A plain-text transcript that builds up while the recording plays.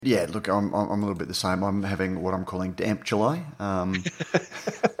Yeah, look, I'm a little bit the same. I'm having what I'm calling damp July. I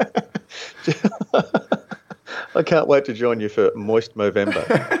can't wait to join you for moist Movember.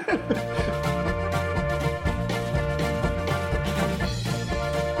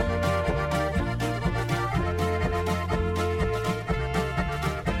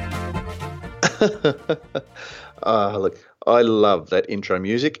 Look, I love that intro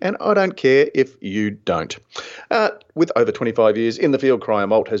music, and I don't care if you don't. With over 25 years in the field, Cryer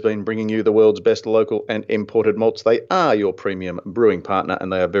Malt has been bringing you the world's best local and imported malts. They are your premium brewing partner,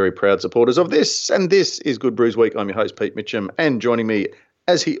 and they are very proud supporters of this. And this is Good Brews Week. I'm your host, Pete Mitchum, and joining me,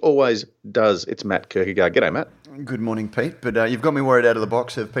 as he always does, it's Matt Kierkegaard. G'day, Matt. Good morning, Pete. But you've got me worried out of the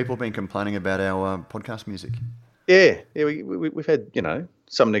box. Have people been complaining about our podcast music? Yeah, we've had,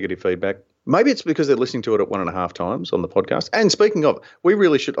 some negative feedback. Maybe it's because they're listening to it at 1.5 times on the podcast. And speaking of, we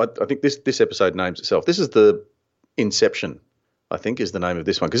really should, I think this episode names itself. This is the Inception, I think, is the name of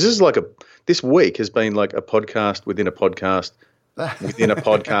this one. Because this week has been like a podcast within a podcast within a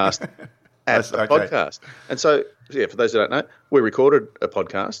podcast at a podcast. And so, yeah, for those who don't know, we recorded a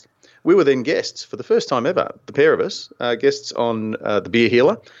podcast. We were then guests for the first time ever, the pair of us, guests on the Beer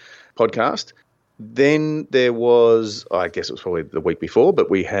Healer podcast. Then there was, I guess it was probably the week before, but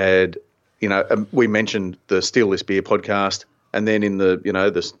we had, we mentioned the Steal This Beer podcast, and then in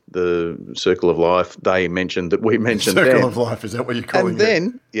the Circle of Life, they mentioned that we mentioned Circle of Life, is that what you're calling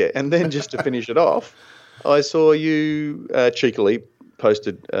it? And then just to finish it off, I saw you cheekily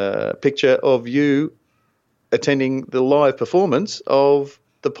posted a picture of you attending the live performance of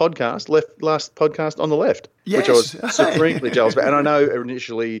the last podcast on the left, yes. Which I was supremely jealous about. And I know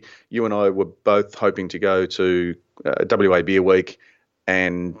initially you and I were both hoping to go to WA Beer Week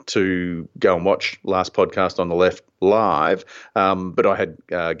and to go and watch last podcast on the left live, but I had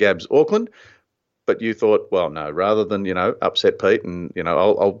Gabs Auckland. But you thought, well, no, rather than, upset Pete and,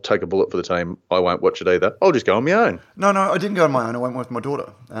 I'll take a bullet for the team, I won't watch it either. I'll just go on my own. No, I didn't go on my own. I went with my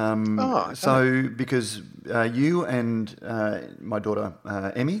daughter. Okay. So because you and my daughter,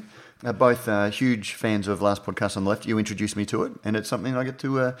 Emmy, are both huge fans of Last Podcast on the Left. You introduced me to it, and it's something I get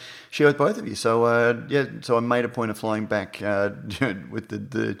to share with both of you. So, so I made a point of flying back with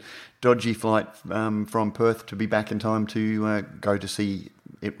the dodgy flight from Perth to be back in time to go to see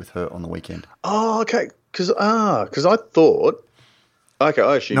it with her on the weekend. Oh, okay. Because I thought... Okay,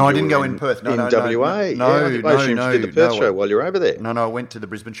 I assumed I didn't go in Perth. No, WA. No, I assumed you did the Perth show while you were over there. No, I went to the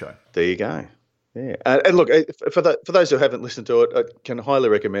Brisbane show. There you go. Yeah, and look, for those who haven't listened to it, I can highly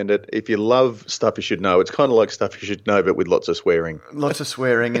recommend it. If you love Stuff You Should Know, it's kind of like Stuff You Should Know, but with lots of swearing. Lots of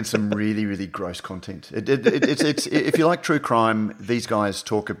swearing and some really, really gross content. It's if you like true crime, these guys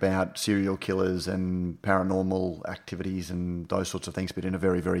talk about serial killers and paranormal activities and those sorts of things, but in a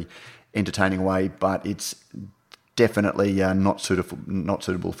very, very entertaining way. But it's definitely not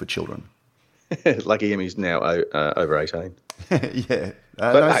suitable for children. Lucky Emmy's now over 18. Yeah.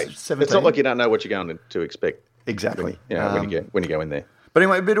 But hey, it's not like you don't know what you're going to expect. Exactly. When you go in there. But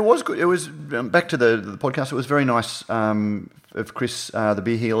anyway, it was good. It was back to the podcast. It was very nice of Chris, the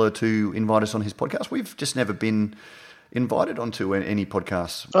Beer Healer, to invite us on his podcast. We've just never been invited onto any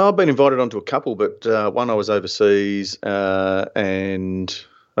podcasts. Oh, I've been invited onto a couple, but one I was overseas, and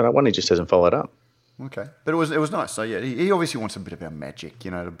one he just hasn't followed up. Okay, but it was nice. So yeah, he obviously wants a bit of our magic,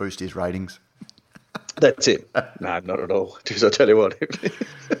 to boost his ratings. That's it. No, not at all. Because I tell you what,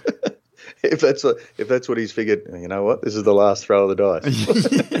 if that's what he's figured, you know what, this is the last throw of the dice.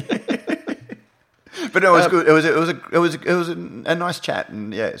 But no, it was good. It was a nice chat,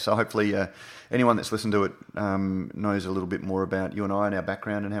 and yeah. So hopefully, anyone that's listened to it knows a little bit more about you and I and our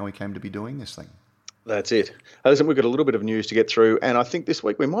background and how we came to be doing this thing. That's it. Listen, we've got a little bit of news to get through, and I think this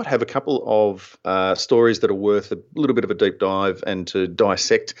week we might have a couple of stories that are worth a little bit of a deep dive and to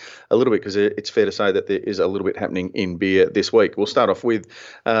dissect a little bit, because it's fair to say that there is a little bit happening in beer this week. We'll start off with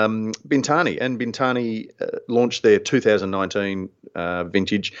Bintani, and Bintani launched their 2019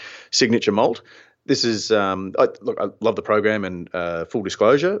 vintage signature malt. This is, I love the program, and full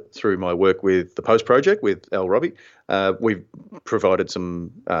disclosure, through my work with the Post Project with Al Robbie, we've provided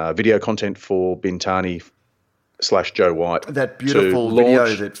some video content for Bintani / Joe White. That beautiful video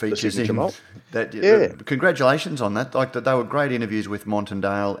that features him. Congratulations on that. Like they were great interviews with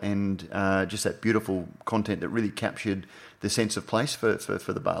Montandale, and just that beautiful content that really captured the sense of place for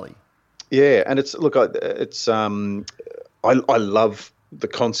the barley. Yeah, and I love the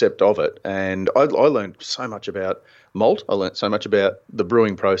concept of it, and I learned so much about malt. I learned so much about the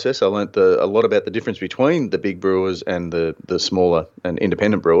brewing process. I learned a lot about the difference between the big brewers and the smaller and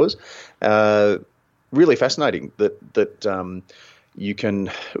independent brewers. Really fascinating that you can,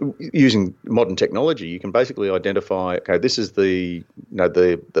 using modern technology, you can basically identify, okay, this is the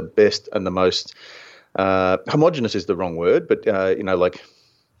best and the most homogenous is the wrong word, but like,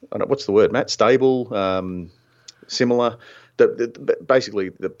 I don't know, what's the word, Matt? Stable, similar.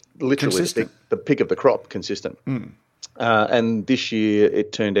 Basically, literally the pick of the crop, consistent. And this year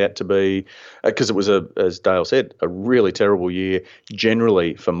it turned out to be, because it was, as Dale said, a really terrible year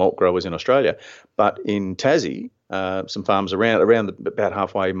generally for malt growers in Australia. But in Tassie, some farms around about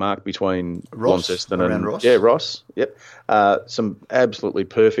halfway mark between Launceston and Ross. Yeah, Ross. Yep. Some absolutely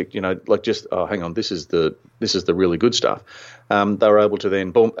perfect, like just, hang on, this is the really good stuff. They were able to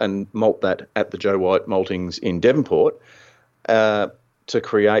then bump and malt that at the Joe White maltings in Devonport to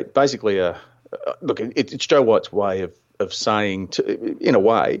create basically it's Joe White's way of saying, in a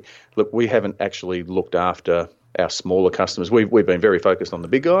way, look, we haven't actually looked after our smaller customers. We've been very focused on the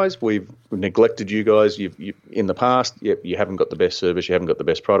big guys. We've neglected you guys. You in the past, you haven't got the best service. You haven't got the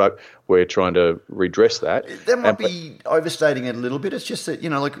best product. We're trying to redress that. That might be overstating it a little bit. It's just that,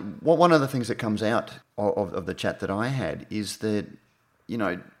 like one of the things that comes out of the chat that I had is that,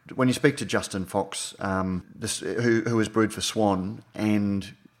 when you speak to Justin Fox, who has brewed for Swan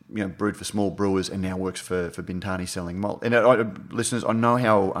and brewed for small brewers and now works for Bintani selling malt. And listeners, I know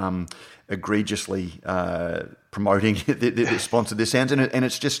how egregiously promoting the sponsor this sounds, and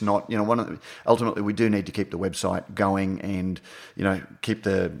it's just not. Ultimately, we do need to keep the website going and keep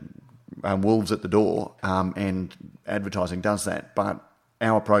the wolves at the door, and advertising does that. But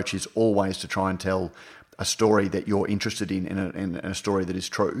our approach is always to try and tell a story that you're interested in and a story that is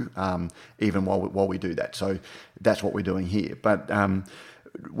true, even while we do that. So that's what we're doing here. But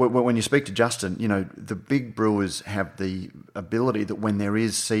when you speak to Justin, the big brewers have the ability that when there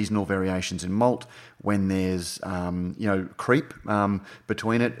is seasonal variations in malt, when there's, creep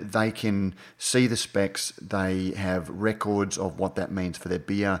between it, they can see the specs, they have records of what that means for their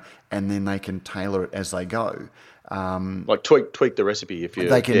beer, and then they can tailor it as they go. Like tweak the recipe if you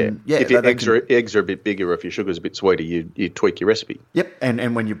if your eggs are a bit bigger, or if your sugar's a bit sweeter, you tweak your recipe. Yep,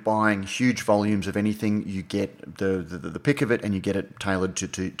 and when you're buying huge volumes of anything, you get the pick of it, and you get it tailored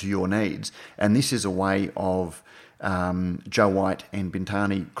to your needs. And this is a way of Joe White and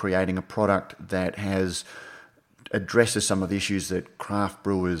Bintani creating a product that addresses some of the issues that craft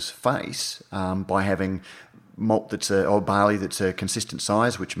brewers face by having malt or barley that's a consistent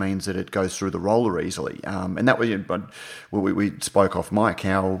size, which means that it goes through the roller easily. And that way, we spoke off mic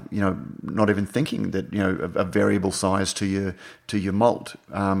how not even thinking that a variable size to your malt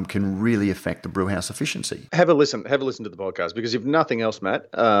can really affect the brew house efficiency. Have a listen to the podcast, because if nothing else, Matt,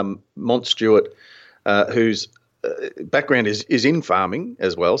 Mont Stewart, whose background is in farming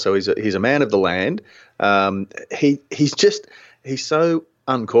as well, so he's a man of the land. He's so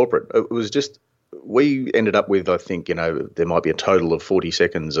uncorporate. It was just. We ended up with, I think, there might be a total of 40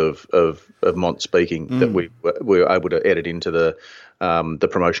 seconds of Mont speaking that we were able to edit into the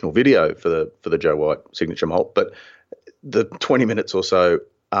promotional video for the Joe White signature malt. But the 20 minutes or so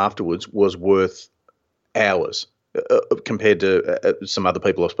afterwards was worth hours compared to some other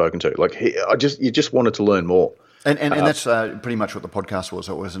people I've spoken to. Like, you just wanted to learn more. And that's pretty much what the podcast was.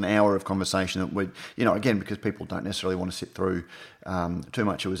 It was an hour of conversation that we, again, because people don't necessarily want to sit through too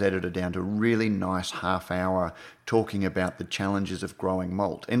much. It was edited down to a really nice half hour talking about the challenges of growing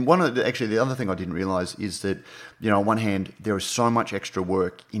malt. And the other thing I didn't realise is that, on one hand, there is so much extra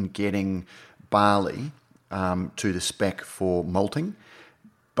work in getting barley to the spec for malting,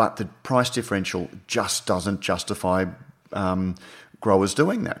 but the price differential just doesn't justify growers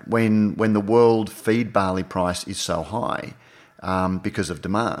doing that when the world feed barley price is so high because of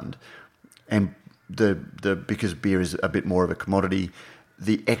demand, and because beer is a bit more of a commodity,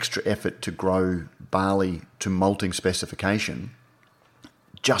 the extra effort to grow barley to malting specification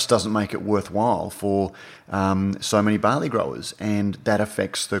just doesn't make it worthwhile for so many barley growers, and that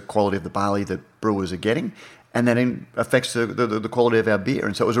affects the quality of the barley that brewers are getting, and that affects the quality of our beer.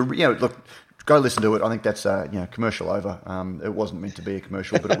 And so it was look. Go listen to it. I think that's commercial over. It wasn't meant to be a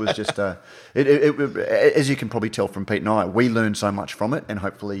commercial, but it was just as you can probably tell from Pete and I, we learned so much from it, and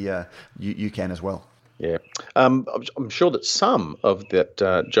hopefully you can as well. Yeah, I'm sure that some of that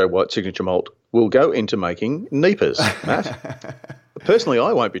Joe White signature malt will go into making Neepers, Matt. Personally,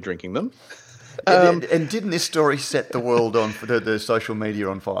 I won't be drinking them. And didn't this story set the world on the social media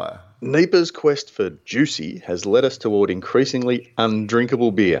on fire? Neeper's quest for juicy has led us toward increasingly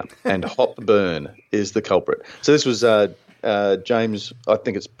undrinkable beer, and hop burn is the culprit. So this was James, I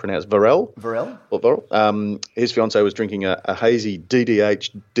think it's pronounced Varel. His fiancée was drinking a hazy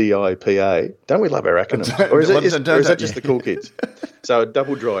DDH DIPA. Don't we love our acronyms? Or is that just the cool kids? So a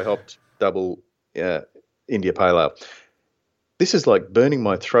double dry hopped, double India Pale Ale. This is like burning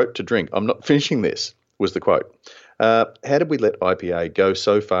my throat to drink. I'm not finishing this, was the quote. How did we let IPA go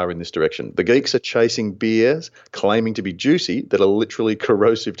so far in this direction? The geeks are chasing beers claiming to be juicy that are literally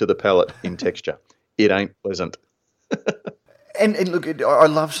corrosive to the palate in texture. It ain't pleasant. And look, I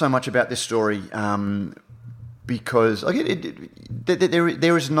love so much about this story because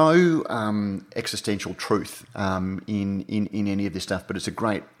there is no existential truth in any of this stuff, but it's a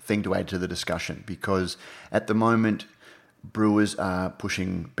great thing to add to the discussion because at the moment brewers are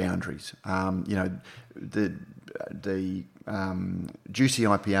pushing boundaries. The juicy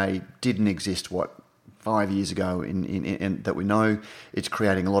IPA didn't exist 5 years ago in that we know. It's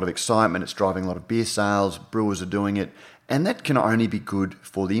creating a lot of excitement, it's driving a lot of beer sales, brewers are doing it, and that can only be good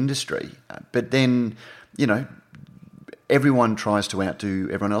for the industry. But then, everyone tries to outdo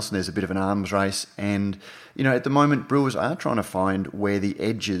everyone else and there's a bit of an arms race, and at the moment brewers are trying to find where the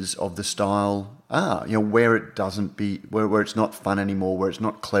edges of the style are, where it doesn't be, where it's not fun anymore, where it's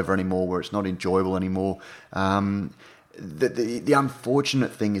not clever anymore, where it's not enjoyable anymore. The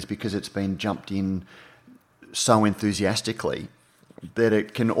unfortunate thing is because it's been jumped in so enthusiastically that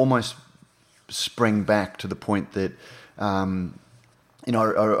it can almost spring back to the point that, I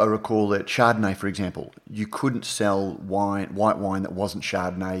recall that Chardonnay, for example, you couldn't sell white wine that wasn't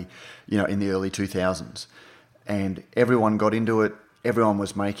Chardonnay, in the early 2000s. And everyone got into it. Everyone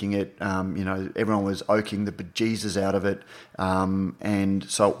was making it, everyone was oaking the bejesus out of it. And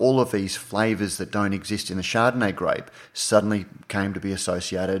so all of these flavours that don't exist in the Chardonnay grape suddenly came to be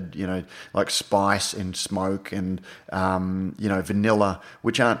associated, like spice and smoke and, vanilla,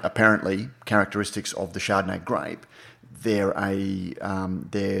 which aren't apparently characteristics of the Chardonnay grape. They're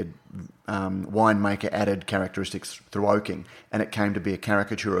winemaker added characteristics through oaking, and it came to be a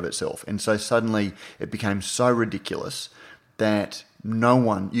caricature of itself. And so suddenly it became so ridiculous that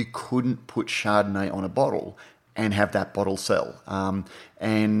you couldn't put Chardonnay on a bottle and have that bottle sell.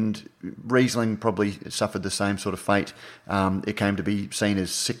 And Riesling probably suffered the same sort of fate. It came to be seen as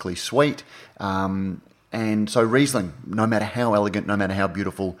sickly sweet. And so Riesling, no matter how elegant, no matter how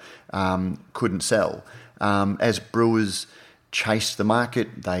beautiful, couldn't sell. As brewers chase the market,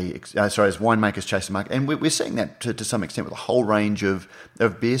 as winemakers chase the market, and we're seeing that to some extent with a whole range of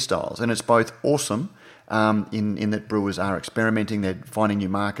beer styles. And it's both awesome, in that brewers are experimenting, they're finding new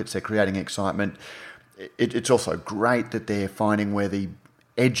markets, they're creating excitement. It's also great that they're finding where the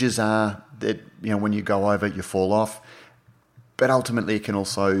edges are, that when you go over it, you fall off. But ultimately it can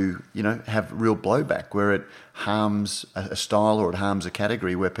also, have real blowback where it harms a style or it harms a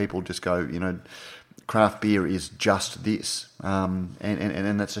category where people just go, craft beer is just this. And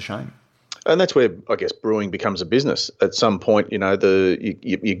that's a shame. And that's where, I guess, brewing becomes a business. At some point, you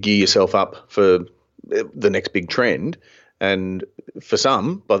gear yourself up for the next big trend, and for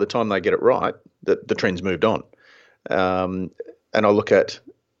some, by the time they get it right, the trend's moved on. And I look at,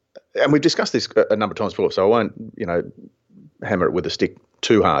 and we've discussed this a number of times before, so I won't, hammer it with a stick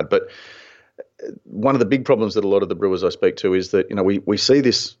too hard. But one of the big problems that a lot of the brewers I speak to is that, we see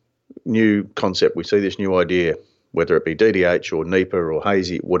this new concept, we see this new idea, whether it be DDH or NEPA or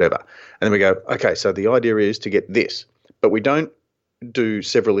hazy, whatever, and then we go, okay, so the idea is to get this, but we don't do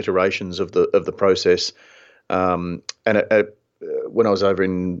several iterations of the process. And when I was over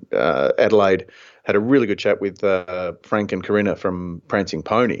in Adelaide, had a really good chat with Frank and Corinna from Prancing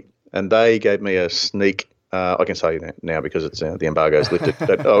Pony, and they gave me a sneak. I can say that now because it's the embargo's lifted.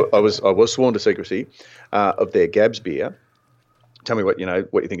 But I was sworn to secrecy of their Gabs beer. Tell me what you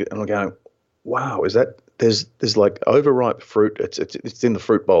think. And I'm going, wow, is that there's like overripe fruit. It's in the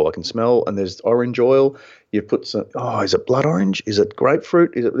fruit bowl. I can smell, and there's orange oil. You put some. Oh, is it blood orange? Is it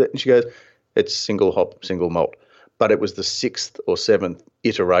grapefruit? Is it? And she goes, it's single hop, single malt. But it was the 6th or 7th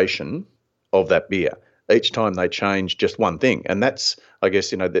iteration of that beer. Each time they changed just one thing, and that's, I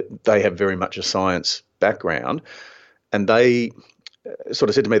guess, that they have very much a science background, and they sort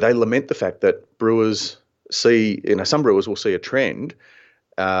of said to me they lament the fact that brewers see, some brewers will see a trend,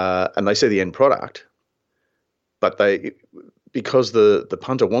 and they see the end product, but because the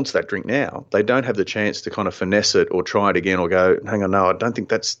punter wants that drink now, they don't have the chance to kind of finesse it or try it again or go, hang on, no, I don't think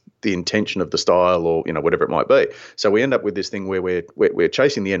that's the intention of the style or whatever it might be. So we end up with this thing where we're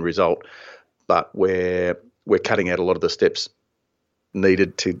chasing the end result, but we're cutting out a lot of the steps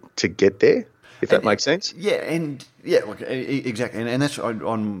needed to get there, if that makes sense. Look, exactly, and that's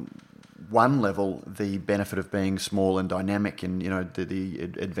on one level the benefit of being small and dynamic, and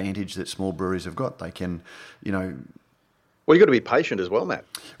the advantage that small breweries have got. They can, Well, you've got to be patient as well, Matt.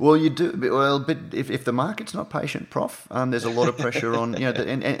 Well, you do. Well, but if the market's not patient, Prof, there's a lot of pressure on,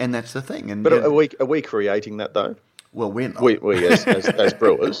 and that's the thing. And but are we creating that though? Well, we're not. We as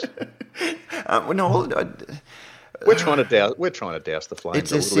brewers. we're trying to douse the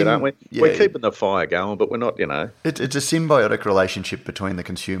flames a little bit, aren't we? Yeah, we're keeping the fire going, but we're not, It's a symbiotic relationship between the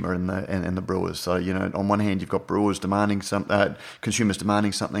consumer and the brewers. So, on one hand, you've got brewers demanding consumers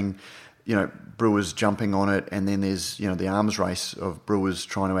demanding something, brewers jumping on it, and then there's, the arms race of brewers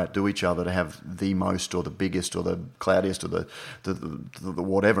trying to outdo each other to have the most or the biggest or the cloudiest or the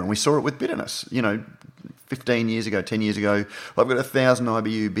whatever. And we saw it with bitterness. 15 years ago, 10 years ago, I've got 1,000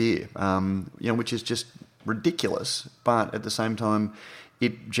 IBU beer, which is just ridiculous. But at the same time,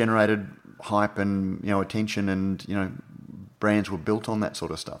 it generated hype and, attention, and, brands were built on that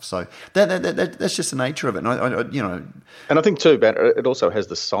sort of stuff. So that's just the nature of it. And and I think too, Matt, it also has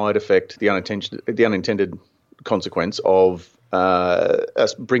the side effect, the unintended consequence of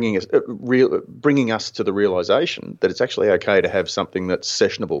us bringing us to the realization that it's actually okay to have something that's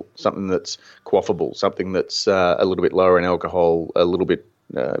sessionable, something that's quaffable, something that's a little bit lower in alcohol, a little bit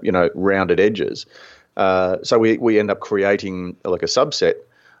rounded edges. So we end up creating like a subset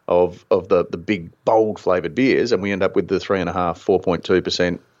of the big bold flavoured beers, and we end up with the 3.5%,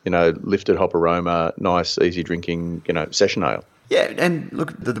 4.2%, lifted hop aroma, nice, easy drinking, session ale. Yeah, and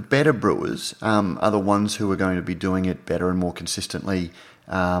look, the better brewers are the ones who are going to be doing it better and more consistently,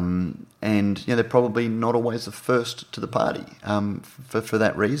 and they're probably not always the first to the party for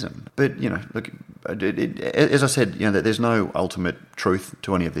that reason. But look, as I said, there's no ultimate truth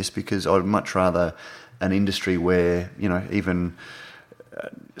to any of this, because I'd much rather an industry where even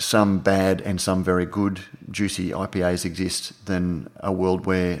some bad and some very good juicy IPAs exist than a world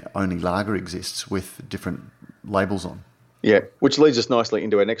where only lager exists with different labels on. Yeah, which leads us nicely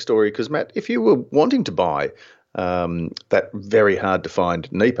into our next story, because, Matt, if you were wanting to buy that very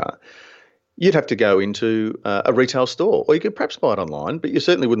hard-to-find NEPA, you'd have to go into a retail store, or you could perhaps buy it online, but you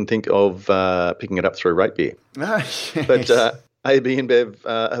certainly wouldn't think of picking it up through Rate Beer. Yes. But AB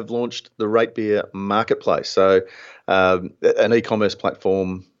InBev have launched the Rate Beer Marketplace, so an e-commerce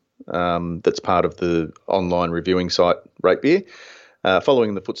platform that's part of the online reviewing site Rate Beer, following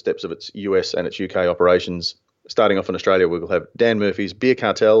in the footsteps of its US and its UK operations. Starting off in Australia, we will have Dan Murphy's, Beer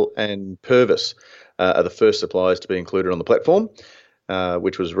Cartel and Purvis are the first suppliers to be included on the platform,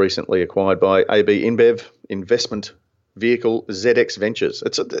 which was recently acquired by AB InBev investment vehicle ZX Ventures.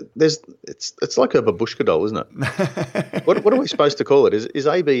 It's like a babushka doll, isn't it? What are we supposed to call it? Is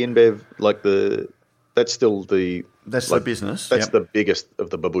AB InBev like that's still the... That's the business. That's the biggest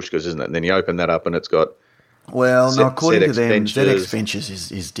of the babushkas, isn't it? And then you open that up and it's got... Well, no, according to them, Ventures. ZX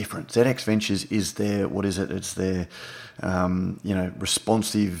Ventures is different. ZX Ventures is their, what is it? It's their,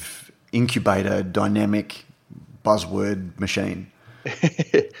 responsive incubator, dynamic buzzword machine.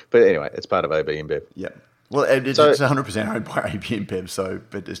 But anyway, it's part of AB InBev. Yeah. Well, it's 100% owned by AB InBev,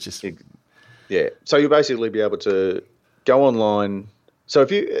 but it's just... Yeah. So you'll basically be able to go online... So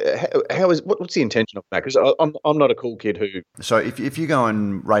what's the intention of that? Because I'm not a cool kid who... So if you go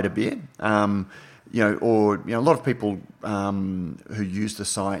and rate a beer... a lot of people who use the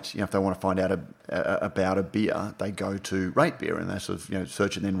site, if they want to find out about a beer, they go to Rate Beer and they sort of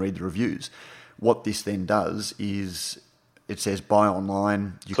search and then read the reviews. What this then does is it says buy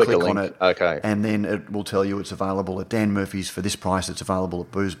online, you click on it, okay, and then it will tell you it's available at Dan Murphy's for this price. It's available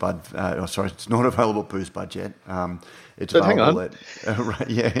at Booze Bud. It's not available at Booze Bud yet. It's but available hang on. at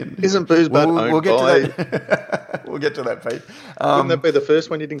yeah. Isn't Booze Bud owned by? To that. We'll get to that, Pete. Wouldn't that be the first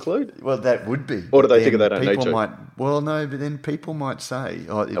one you'd include? Well, that would be. Or do they figure they don't need to? No, but then people might say,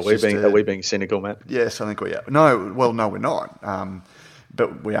 "Oh, it's are we being cynical, Matt?" Yes, I think we are. No, we're not.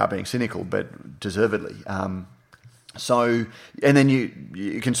 But we are being cynical, but deservedly. So, and then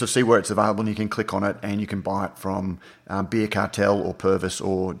you can sort of see where it's available, and you can click on it, and you can buy it from Beer Cartel or Purvis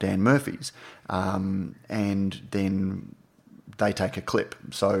or Dan Murphy's, and then they take a clip.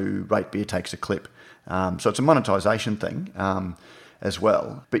 So Rate Beer takes a clip. So it's a monetisation thing as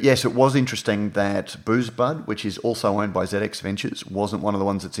well. But yes, it was interesting that Booze Bud, which is also owned by ZX Ventures, wasn't one of the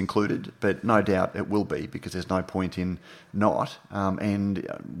ones that's included, but no doubt it will be, because there's no point in not. And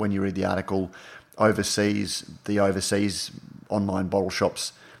when you read the article, the overseas online bottle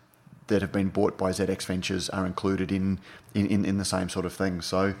shops that have been bought by ZX Ventures are included in the same sort of thing.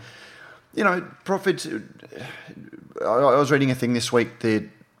 So, profits... I was reading a thing this week that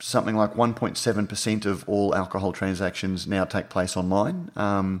something like 1.7% of all alcohol transactions now take place online,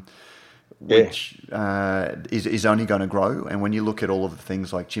 which is only going to grow. And when you look at all of the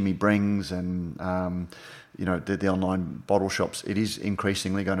things like Jimmy Brings and the online bottle shops, it is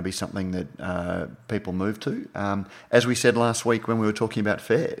increasingly going to be something that people move to. As we said last week when we were talking about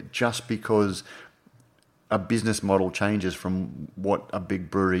fare, just because a business model changes from what a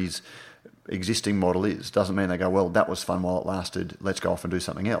big brewery's existing model is. Doesn't mean they go, well, that was fun while it lasted, let's go off and do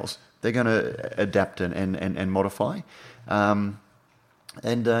something else. They're going to adapt and modify. So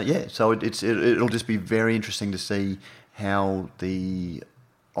it'll just be very interesting to see how the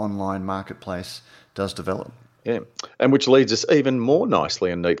online marketplace does develop. Yeah, and which leads us even more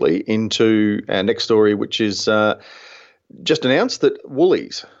nicely and neatly into our next story, which is just announced that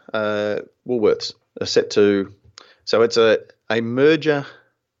Woolies, Woolworths, are set to. So it's a merger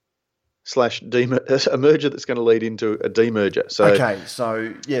 / a merger that's going to lead into a demerger.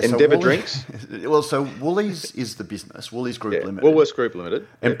 So Endeavour Drinks. Well, so Woolies is the business, Woolies Group Limited. Woolworths Group Limited.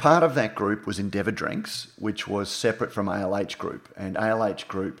 And part of that group was Endeavour Drinks, which was separate from ALH Group. And ALH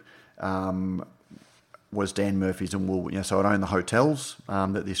Group was Dan Murphy's and Wool. So it owned the hotels,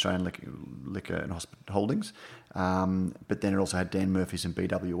 that the Australian Liquor and Hospitality Holdings. But then it also had Dan Murphy's and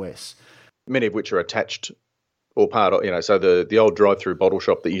BWS. Many of which are attached or part of, so the old drive-through bottle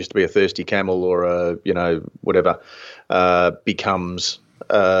shop that used to be a Thirsty Camel or a, whatever, becomes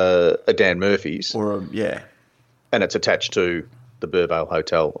a Dan Murphy's. And it's attached to the Burvale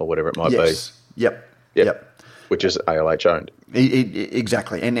Hotel or whatever it might be. Yep. Which is ALH owned.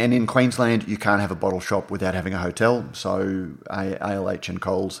 Exactly. And in Queensland, you can't have a bottle shop without having a hotel. So ALH and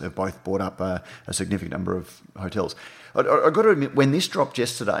Coles have both bought up a significant number of hotels. I've got to admit, when this dropped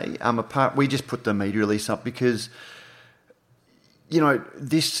yesterday, we just put the media release up because,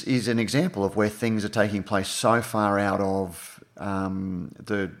 this is an example of where things are taking place so far out of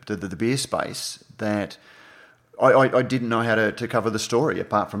the beer space that I didn't know how to cover the story,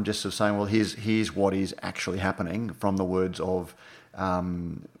 apart from just sort of saying, well, here's what is actually happening from the words of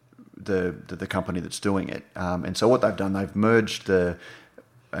the company that's doing it. And so what they've done, they've merged the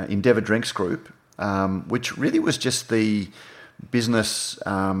Endeavour Drinks Group, which really was just the business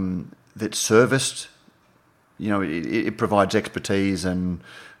that serviced, it provides expertise and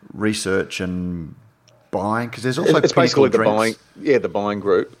research and buying, because there's also it's basically the buying, the buying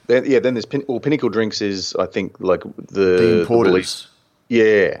group. Then there's Pinnacle Drinks is, I think, like the importers.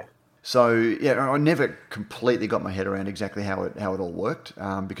 So I never completely got my head around exactly how it all worked,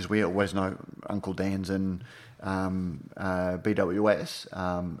 because we always know Uncle Dan's and BWS.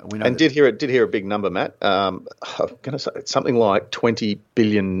 We know and did hear a big number, Matt. I'm going to say it's something like $20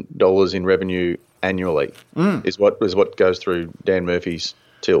 billion in revenue annually is what goes through Dan Murphy's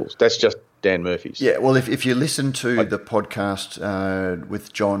tills. That's just Dan Murphy's. Yeah, well, if you listen to the podcast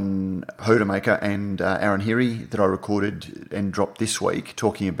with John Hodemaker and Aaron Heary that I recorded and dropped this week,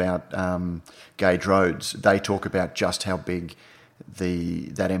 talking about Gage Roads, they talk about just how big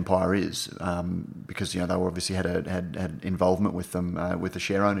that empire is, because they obviously had involvement with them with the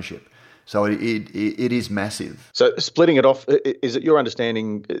share ownership. So it is massive. So splitting it off, is it your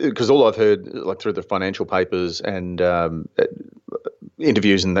understanding, because all I've heard, like through the financial papers and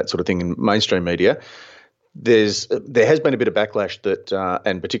interviews and that sort of thing in mainstream media, there has been a bit of backlash that,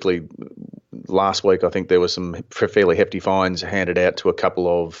 and particularly last week, I think there were some fairly hefty fines handed out to a couple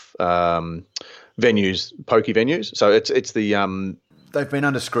of venues, pokey venues. So it's the they've been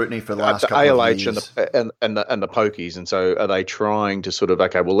under scrutiny for the last couple of years. and the pokies, and so are they trying to sort of,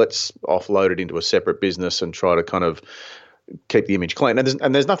 okay, well, let's offload it into a separate business and try to kind of keep the image clean?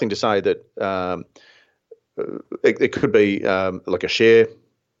 And there's nothing to say that it could be like a share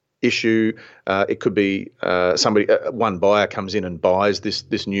issue. It could be one buyer comes in and buys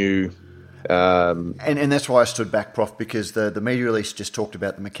this new. And that's why I stood back, Prof, because the media release just talked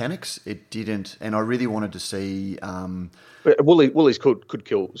about the mechanics. It didn't, and I really wanted to see. Woolies could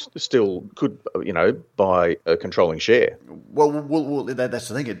buy a controlling share. Well, that's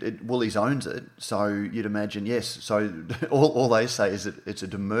the thing. Woolies owns it, so you'd imagine yes. So all they say is that it's a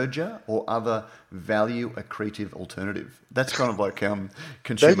demerger or other value accretive alternative. That's kind of like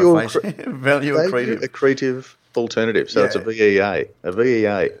consumer facing value accretive alternative. So it's a VEA.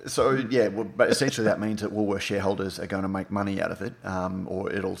 So but essentially that means that Woolworths shareholders are going to make money out of it,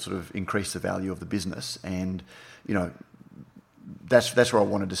 or it'll sort of increase the value of the business. And that's where I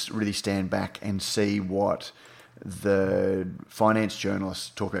wanted to really stand back and see what the finance journalists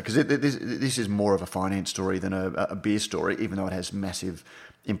talk about, because this is more of a finance story than a beer story, even though it has massive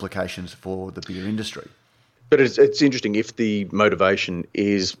implications for the beer industry. But it's interesting if the motivation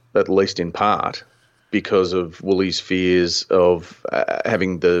is, at least in part, because of Woolies' fears of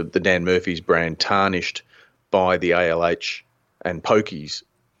having the Dan Murphy's brand tarnished by the ALH and Pokies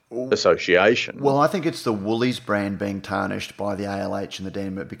association. Well, I think it's the Woolies brand being tarnished by the ALH and the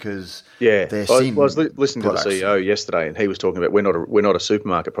DMA because Yeah, they're I was listening products. to the CEO yesterday, and he was talking about we're not a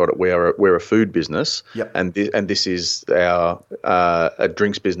supermarket product. We're a food business, Yep. and this is our a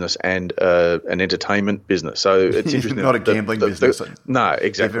drinks business and an entertainment business. So it's interesting. Not a gambling business. No,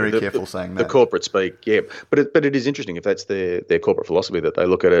 exactly. They're very careful saying that. The corporate speak, yeah, but it is interesting if that's their corporate philosophy, that they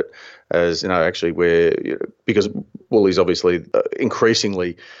look at it as, actually because Woolies obviously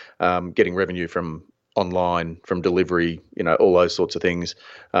increasingly getting revenue from online, from delivery, all those sorts of things.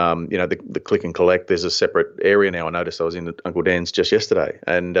 The click and collect, there's a separate area now. I noticed I was in Uncle Dan's just yesterday,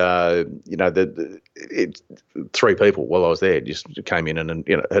 and three people while I was there just came in and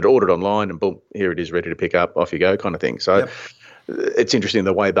had ordered online, and boom, here it is, ready to pick up, off you go, kind of thing. So Yep. It's interesting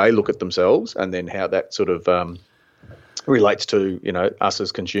the way they look at themselves, and then how that sort of relates to us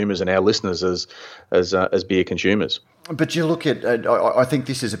as consumers and our listeners as beer consumers. But you look at, I think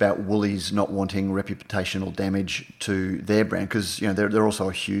this is about Woolies not wanting reputational damage to their brand because they're also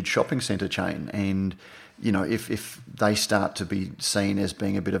a huge shopping centre chain, and if they start to be seen as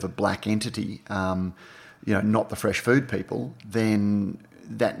being a bit of a black entity, not the fresh food people, then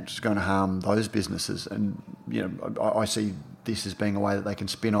that's going to harm those businesses. And I see this as being a way that they can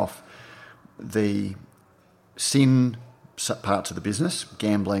spin off the sin parts of the business,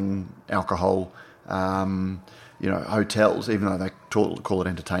 gambling, alcohol, hotels, even though they call it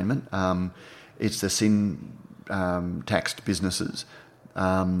entertainment. It's the sin taxed businesses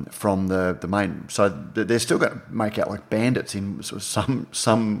from the main. So they're still going to make out like bandits in sort of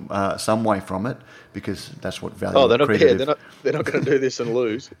some way from it, because that's what value. They're not going to do this and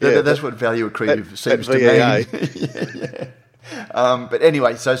lose. That's what value accretive seems to mean. Yeah. But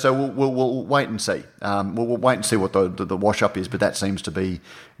anyway, so we'll wait and see. We'll wait and see what the wash up is, but that seems to be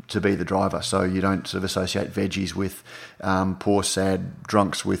the driver. So you don't sort of associate veggies with poor, sad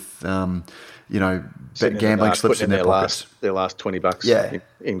drunks with gambling slips in their pockets. Their last $20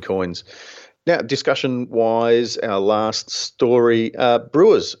 in coins. Now, discussion-wise, our last story: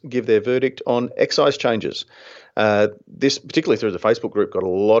 Brewers give their verdict on excise changes. This, particularly through the Facebook group, got a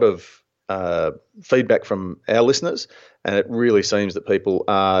lot of feedback from our listeners, and it really seems that people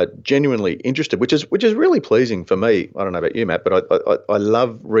are genuinely interested, which is really pleasing for me. I don't know about you, Matt, but I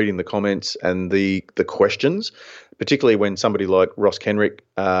love reading the comments and the questions, particularly when somebody like Ross Kenrick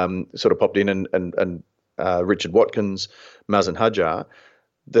sort of popped in and Richard Watkins, Mazen Hajar.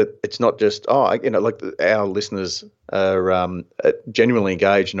 That it's not just our listeners are genuinely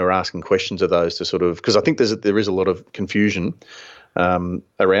engaged and are asking questions of those to sort of, because I think there is a lot of confusion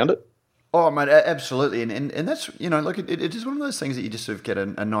around it. Oh, mate, absolutely, and that's it is one of those things that you just sort of get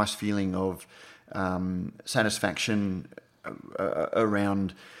a nice feeling of satisfaction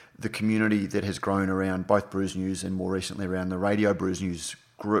around the community that has grown around both Brews News and more recently around the Radio Brews News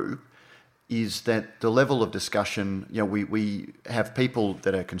group. Is that the level of discussion? We have people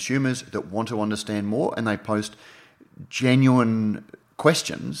that are consumers that want to understand more, and they post genuine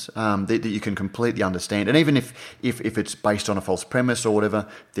questions that you can completely understand. And even if it's based on a false premise or whatever,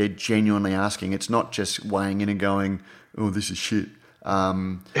 they're genuinely asking. It's not just weighing in and going, "Oh, this is shit."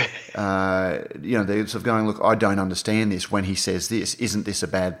 They're sort of going, "Look, I don't understand this when he says this. Isn't this a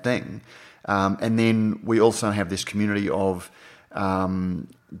bad thing?" And then we also have this community of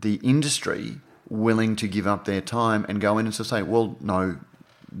the industry willing to give up their time and go in and say, well, no,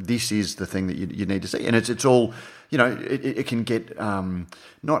 this is the thing that you need to see. And it's all, it can get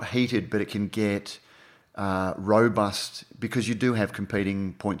not heated, but it can get robust because you do have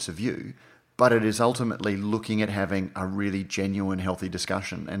competing points of view. But it is ultimately looking at having a really genuine, healthy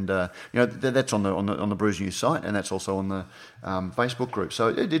discussion, and that's on the Brews News site, and that's also on the Facebook group. So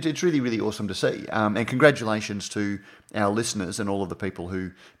it's really, really awesome to see. And congratulations to our listeners and all of the people who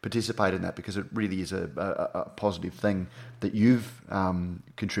participate in that, because it really is a positive thing that you've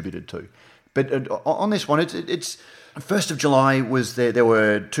contributed to. But on this one, it's 1st of July was there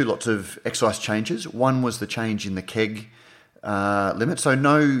were two lots of excise changes. One was the change in the keg limit, so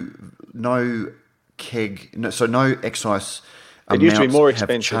no excise. It used to be more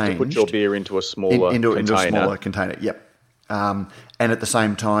expensive to put your beer into a smaller into a smaller container. Yep. And at the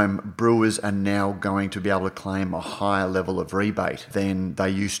same time, brewers are now going to be able to claim a higher level of rebate than they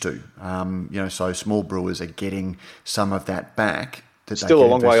used to. So small brewers are getting some of that back. Still a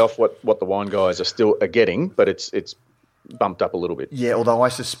long way off what the wine guys are getting, but it's bumped up a little bit. Yeah, although I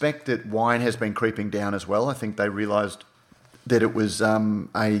suspect that wine has been creeping down as well. I think they realised that it was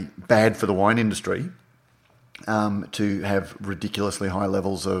bad for the wine industry to have ridiculously high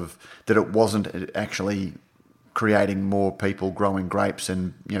levels of, that it wasn't actually creating more people growing grapes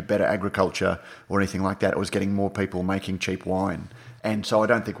and better agriculture or anything like that. It was getting more people making cheap wine. And so I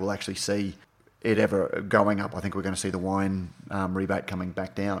don't think we'll actually see it ever going up. I think we're going to see the wine rebate coming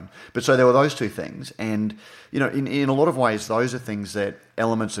back down. But so there were those two things. And, in a lot of ways, those are things that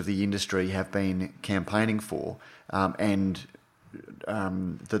elements of the industry have been campaigning for. And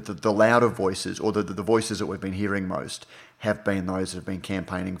the louder voices, or the voices that we've been hearing most, have been those that have been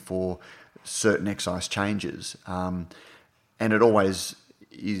campaigning for certain excise changes. And it always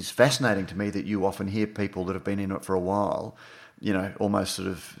is fascinating to me that you often hear people that have been in it for a while, almost sort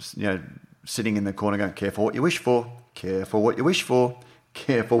of, sitting in the corner going, careful what you wish for, careful what you wish for,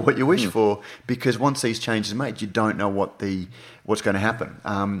 careful what you wish for, because once these changes are made, you don't know what's going to happen.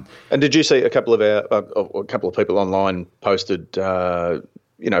 And did you see a couple of people online posted,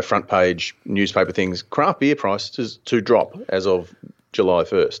 front page newspaper things, craft beer prices to drop as of July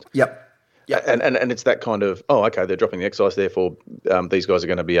 1st? Yep. And it's that kind of, they're dropping the excise, therefore these guys are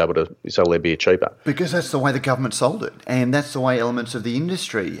going to be able to sell their beer cheaper. Because that's the way the government sold it, and that's the way elements of the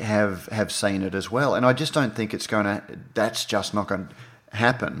industry have seen it as well. And I just don't think that's just not going to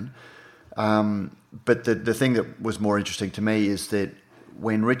happen. But the thing that was more interesting to me is that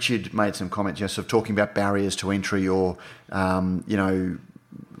when Richard made some comments, sort of talking about barriers to entry or,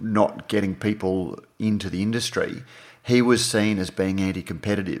 not getting people into the industry, he was seen as being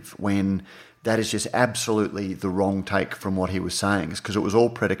anti-competitive, when that is just absolutely the wrong take from what he was saying, because it was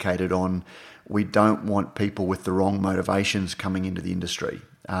all predicated on, we don't want people with the wrong motivations coming into the industry.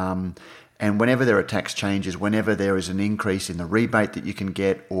 And whenever there are tax changes, whenever there is an increase in the rebate that you can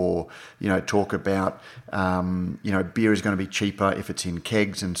get, or, talk about, beer is going to be cheaper if it's in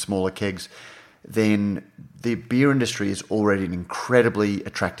kegs and smaller kegs, then the beer industry is already an incredibly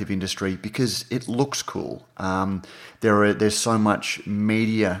attractive industry because it looks cool. There's so much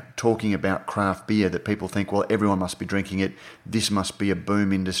media talking about craft beer that people think, well, everyone must be drinking it. This must be a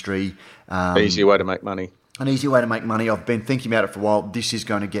boom industry. Easy way to make money. An easy way to make money. I've been thinking about it for a while. This is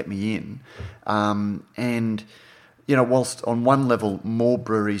going to get me in. And whilst on one level more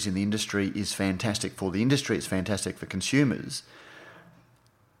breweries in the industry is fantastic for the industry, it's fantastic for consumers,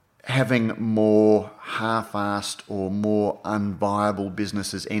 having more half-assed or more unviable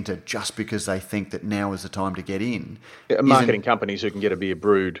businesses enter just because they think that now is the time to get in. Marketing companies who can get a beer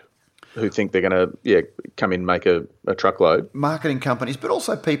brewed, who think they're going to come in and make a truckload. Marketing companies, but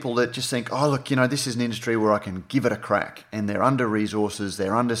also people that just think, this is an industry where I can give it a crack, and they're under-resourced,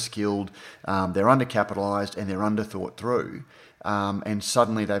 they're under-skilled, they're under-capitalised, and they're under-thought through. And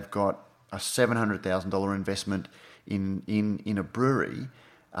suddenly they've got a $700,000 investment in a brewery,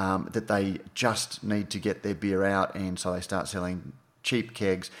 that they just need to get their beer out, and so they start selling cheap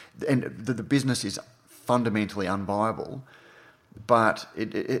kegs. And the business is fundamentally unviable, but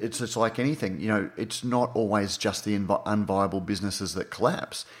it's just like anything. It's not always just the unviable businesses that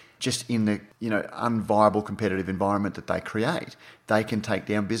collapse. Just in the unviable competitive environment that they create, they can take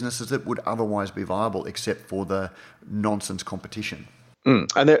down businesses that would otherwise be viable, except for the nonsense competition. And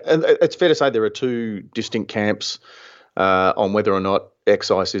it's fair to say there are two distinct camps on whether or not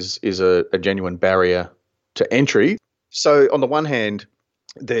excise is a genuine barrier to entry. So on the one hand,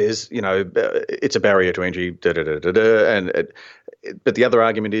 there's, it's a barrier to entry, but the other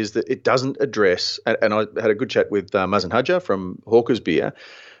argument is that it doesn't address, and I had a good chat with Mazen Hadja from Hawker's Beer,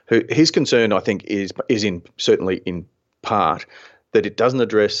 who his concern, I think, is certainly in part that it doesn't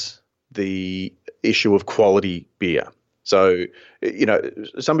address the issue of quality beer. So,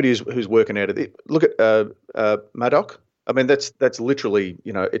 somebody who's working out of it, look at Madoc. I mean, that's literally,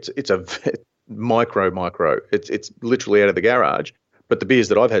 it's a micro. It's literally out of the garage. But the beers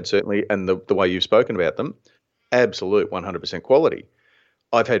that I've had, certainly, and the way you've spoken about them, absolute 100% quality.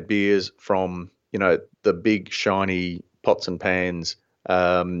 I've had beers from, the big shiny pots and pans,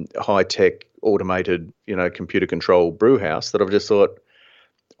 high-tech automated, computer controlled brew house that I've just thought,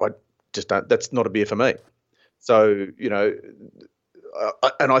 that's not a beer for me. So,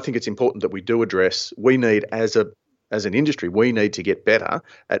 and I think it's important that we do address, we need as an industry, we need to get better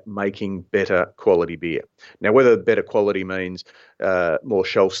at making better quality beer. Now, whether better quality means more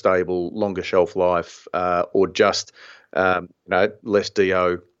shelf stable, longer shelf life, or just less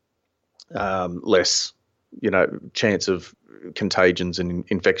DO, less chance of contagions and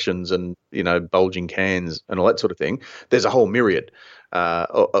infections and bulging cans and all that sort of thing. There's a whole myriad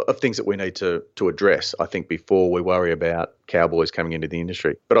of things that we need to address, I think, before we worry about cowboys coming into the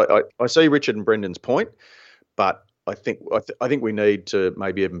industry. But I see Richard and Brendan's point, but I think we need to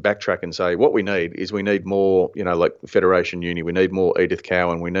maybe even backtrack and say what we need more, like Federation Uni, we need more Edith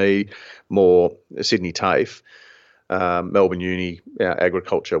Cowan, we need more Sydney TAFE, Melbourne Uni,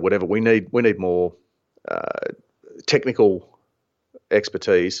 agriculture, whatever. We need more technical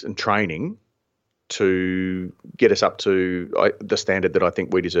expertise and training to get us up to the standard that I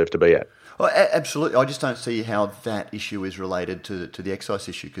think we deserve to be at. Well, absolutely. I just don't see how that issue is related to the excise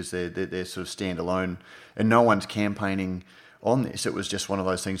issue, because they're sort of standalone, and no one's campaigning on this. It was just one of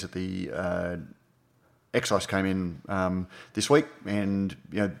those things that the excise came in this week, and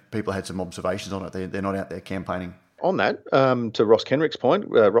people had some observations on it. They're not out there campaigning. On that, to Ross Kenrick's point,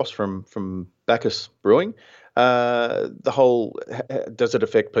 Ross from Bacchus Brewing, the whole, does it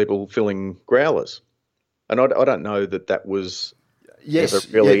affect people filling growlers? And I don't know that was ever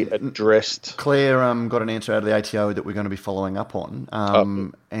really addressed. Claire got an answer out of the ATO that we're going to be following up on,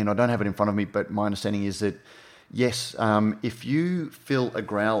 and I don't have it in front of me, but my understanding is that, yes, if you fill a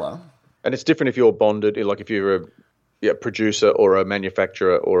growler... And it's different if you're bonded, like if you're a producer or a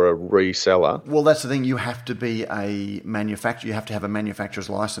manufacturer or a reseller. Well, that's the thing. You have to be a manufacturer. You have to have a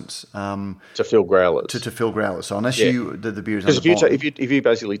manufacturer's license to fill growlers. To fill growlers. So unless the beer is under bond. Because if you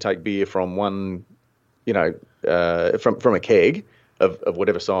basically take beer from one, from a keg of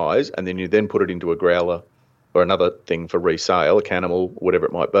whatever size, and then you then put it into a growler or another thing for resale, a cannibal, whatever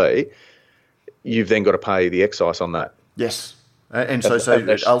it might be, you've then got to pay the excise on that. Yes. And so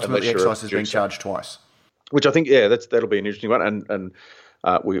ultimately excise is being charged twice. Which I think, that'll be an interesting one. And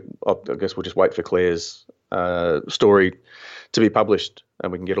I guess we'll just wait for Claire's story to be published,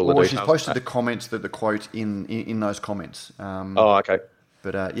 and we can get all the details. She's posted the comments, the quote in those comments. Okay.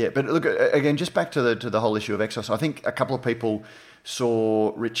 But but look, again, just back to the whole issue of excise. I think a couple of people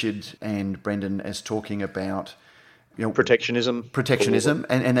saw Richard and Brendan as talking about protectionism,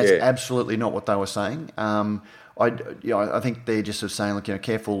 and that's absolutely not what they were saying. I think they're just sort of saying, look,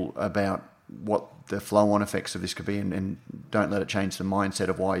 careful about what the flow-on effects of this could be, and don't let it change the mindset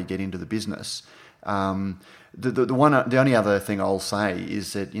of why you get into the business. The only other thing I'll say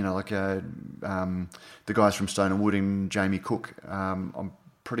is that the guys from Stone and Wood and Jamie Cook, I'm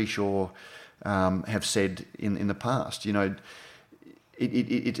pretty sure have said in the past,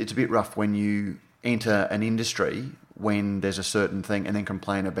 it's a bit rough when you enter an industry when there's a certain thing and then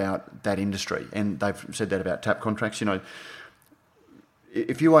complain about that industry. And they've said that about tap contracts.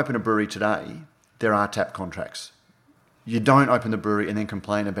 If you open a brewery today, there are tap contracts. You don't open the brewery and then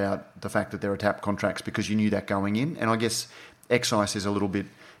complain about the fact that there are tap contracts because you knew that going in. And I guess excise is a little bit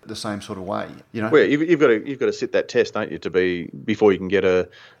the same sort of way. Well, you've got to sit that test, don't you, before you can get a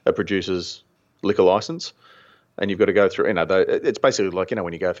producer's liquor license. And you've got to go through, it's basically like,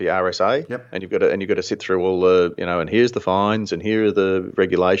 when you go for your RSA, yep. and you've got to sit through all the, and here's the fines, and here are the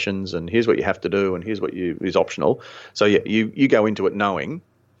regulations, and here's what you have to do, and here's what is optional. So you go into it knowing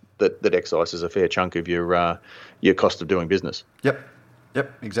that excise is a fair chunk of your cost of doing business. Yep,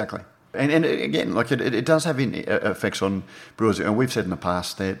 exactly. And again, like it does have effects on brewers, and we've said in the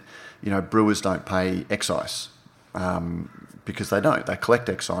past that brewers don't pay excise because they don't. They collect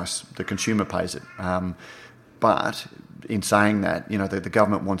excise, the consumer pays it. But in saying that, the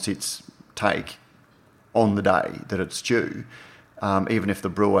government wants its take on the day that it's due, even if the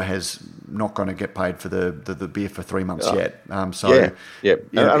brewer has not going to get paid for the beer for 3 months yet. And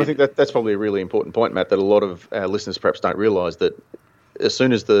I think that's probably a really important point, Matt, that a lot of our listeners perhaps don't realise that as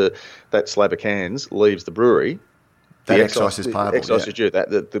soon as that slab of cans leaves the brewery, that excise is payable. Excise is due.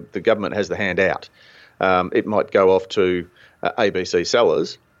 That the government has the hand out. It might go off to ABC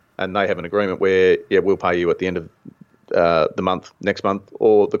sellers, and they have an agreement where, we'll pay you at the end of the month, next month,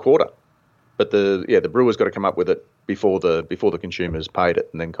 or the quarter. But the brewer's got to come up with it before the consumer's paid it,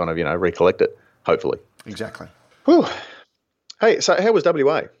 and then kind of recollect it, hopefully. Exactly. Whew. Hey, so how was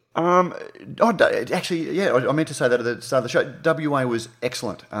WA? Actually, I meant to say that at the start of the show. WA was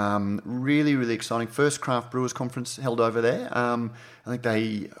excellent. Really, really exciting. First Craft Brewers Conference held over there. I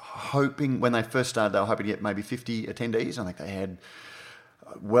think when they first started, they were hoping to get maybe 50 attendees. I think they had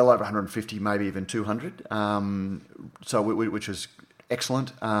well over 150, maybe even 200. Which was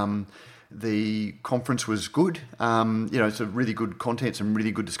excellent. The conference was good. It's a really good content, some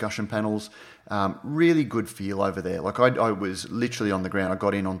really good discussion panels, really good feel over there. Like I was literally on the ground. I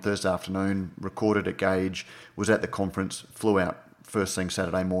got in on Thursday afternoon, recorded at Gauge, was at the conference, flew out first thing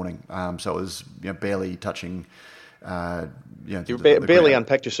Saturday morning. So it was barely touching. You barely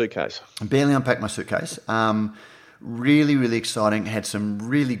unpacked your suitcase. Barely unpacked my suitcase. Really, really exciting. Had some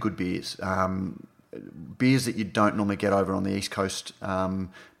really good beers. Beers that you don't normally get over on the East Coast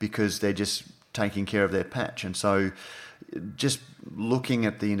because they're just taking care of their patch. And so just looking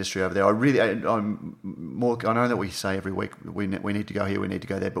at the industry over there, I know that we say every week we need to go here, we need to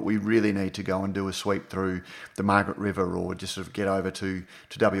go there, but we really need to go and do a sweep through the Margaret River or just sort of get over to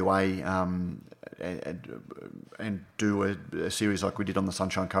WA and do a series like we did on the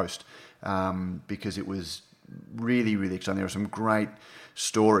Sunshine Coast because it was really, really exciting. There are some great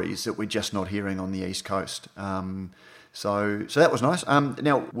stories that we're just not hearing on the East Coast. So that was nice.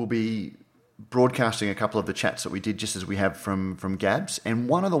 Now, we'll be broadcasting a couple of the chats that we did just as we have from Gabs. And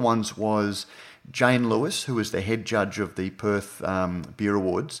one of the ones was Jane Lewis, who was the head judge of the Perth Beer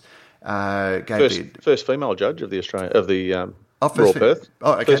Awards. First female judge of the Royal Perth.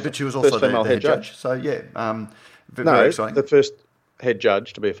 Oh, okay, but she was also the head judge. So, yeah, very exciting. The first head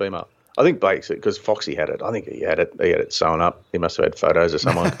judge to be a female. I think basically because Foxy had it. I think he had it sewn up. He must have had photos of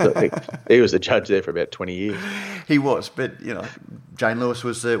someone. He was the judge there for about 20 years. He was, but Jane Lewis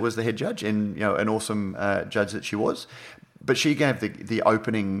was the head judge, and an awesome judge that she was. But she gave the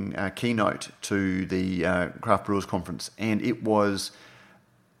opening keynote to the Craft Brewers Conference, and it was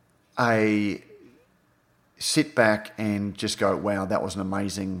a sit back and just go, wow, that was an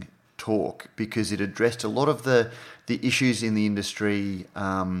amazing talk, because it addressed a lot of the issues in the industry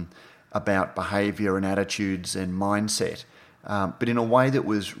about behaviour and attitudes and mindset, but in a way that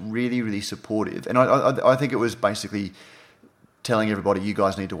was really, really supportive. And I think it was basically telling everybody, you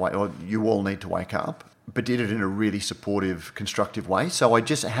guys need to wake, or you all need to wake up, but did it in a really supportive, constructive way. So I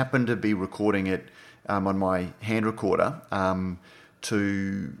just happened to be recording it on my hand recorder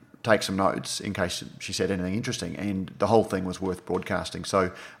to take some notes in case she said anything interesting, and the whole thing was worth broadcasting.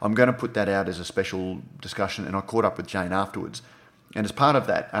 So I'm going to put that out as a special discussion, and I caught up with Jane afterwards. And as part of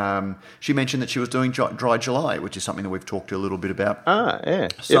that, she mentioned that she was doing Dry July, which is something that we've talked a little bit about. Yeah.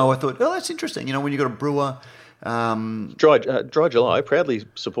 So I thought, that's interesting. When you've got a brewer... Dry July, proudly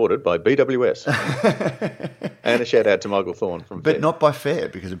supported by BWS. And a shout out to Michael Thorne from But Fair. not by Fair,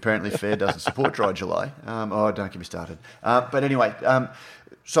 because apparently Fair doesn't support Dry July. Don't get me started. But anyway...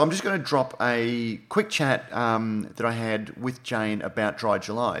 So I'm just going to drop a quick chat that I had with Jane about Dry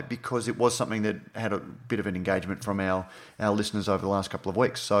July, because it was something that had a bit of an engagement from our listeners over the last couple of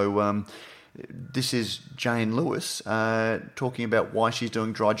weeks. So this is Jane Lewis talking about why she's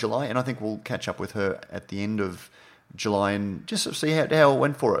doing Dry July, and I think we'll catch up with her at the end of July and just see how it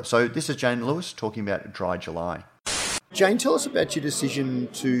went for her. So this is Jane Lewis talking about Dry July. Jane, tell us about your decision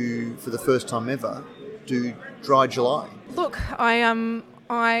to, for the first time ever, do Dry July. Look,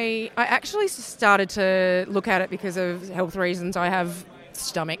 I actually started to look at it because of health reasons. I have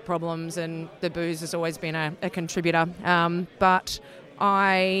stomach problems, and the booze has always been a contributor. But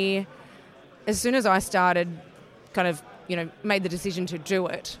as soon as I started made the decision to do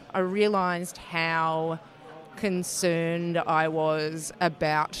it, I realised how concerned I was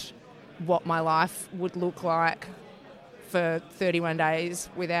about what my life would look like for 31 days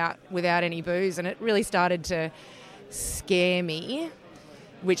without any booze. And it really started to scare me,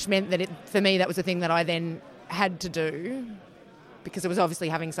 which meant that for me that was the thing that I then had to do, because it was obviously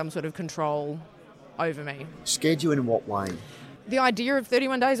having some sort of control over me. Scared you in what way? The idea of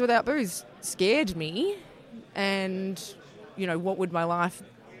 31 days without booze scared me, and, what would my life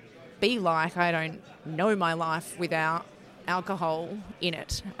be like? I don't know my life without alcohol in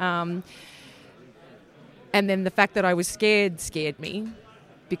it. And then the fact that I was scared me,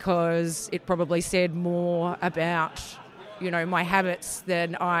 because it probably said more about my habits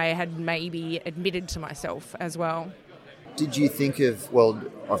than I had maybe admitted to myself as well. Did you think of,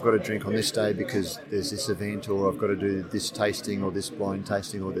 I've got to drink on this day because there's this event, or I've got to do this tasting or this blind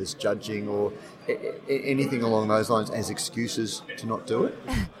tasting or this judging, or anything along those lines as excuses to not do it?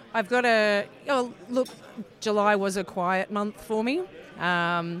 I've got to... look, July was a quiet month for me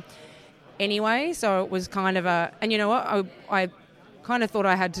anyway, so it was kind of a... And you know what? I kind of thought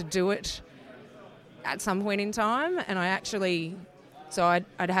I had to do it at some point in time, and I actually, so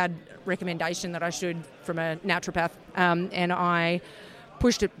I'd had recommendation that I should from a naturopath, and I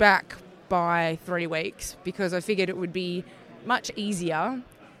pushed it back by 3 weeks because I figured it would be much easier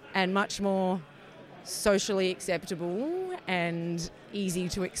and much more socially acceptable and easy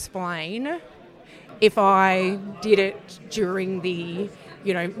to explain if I did it during the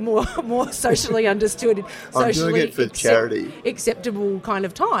more socially understood, I'm doing it for charity, acceptable kind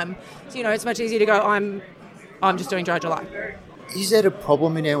of time. So, it's much easier to go, I'm just doing Dry July. Is that a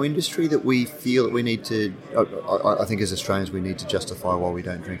problem in our industry that we feel that we need to, I think as Australians we need to justify why we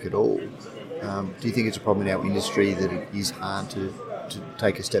don't drink at all? Do you think it's a problem in our industry that it is hard to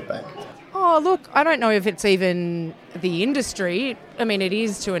take a step back? Oh, look, I don't know if it's even the industry. I mean, it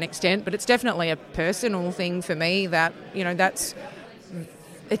is to an extent, but it's definitely a personal thing for me that,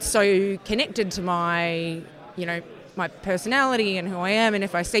 it's so connected to my, my personality and who I am. And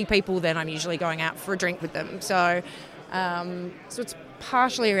if I see people, then I'm usually going out for a drink with them. So it's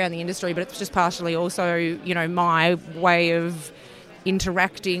partially around the industry, but it's just partially also, my way of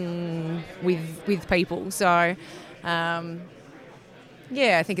interacting with people. So,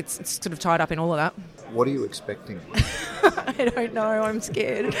 Yeah, I think it's sort of tied up in all of that. What are you expecting? I don't know. I'm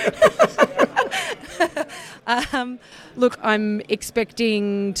scared. Look, I'm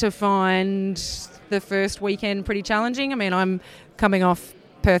expecting to find the first weekend pretty challenging. I mean, I'm coming off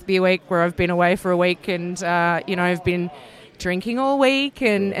Perth Beer Week where I've been away for a week and, I've been drinking all week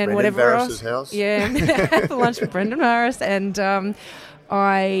and whatever Barris's else. House. Yeah, for lunch with Brendan Barris. And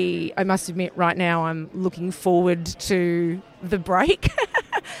I must admit right now I'm looking forward to the break.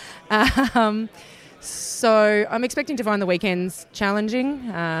 So I'm expecting to find the weekends challenging.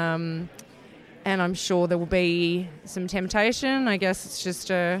 And I'm sure there will be some temptation. I guess it's just,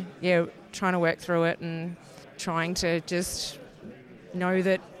 trying to work through it and trying to just know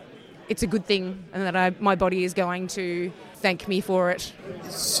that it's a good thing and that my body is going to thank me for it.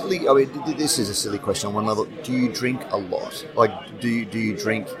 Silly. I mean, this is a silly question on one level. Do you drink a lot? Like, do you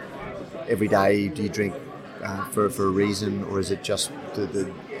drink every day? Do you drink for a reason, or is it just the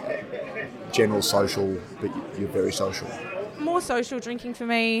general social, but you're very social? More social drinking for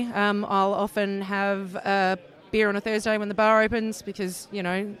me. I'll often have a beer on a Thursday when the bar opens because,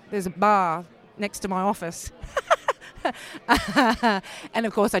 there's a bar next to my office. And,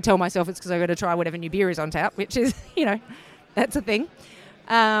 of course, I tell myself it's because I've got to try whatever new beer is on tap, which is, that's a thing.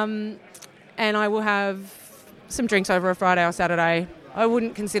 And I will have some drinks over a Friday or Saturday. I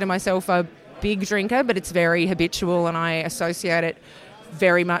wouldn't consider myself a big drinker, but it's very habitual and I associate it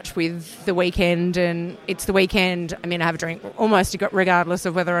very much with the weekend, and it's the weekend. I mean, I have a drink almost regardless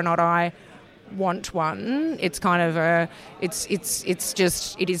of whether or not I want one. It's kind of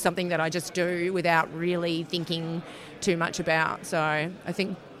it is something that I just do without really thinking too much about. So I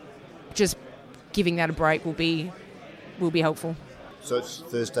think just giving that a break will be helpful. So it's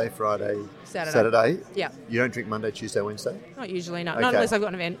Thursday, Friday, Saturday. Yeah. You don't drink Monday, Tuesday, Wednesday? Not usually, no. Okay. Not unless I've got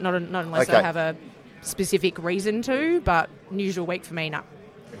an event, not unless I have a specific reason to, but usual week for me, no.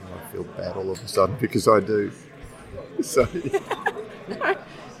 I feel bad all of a sudden because I do. So no,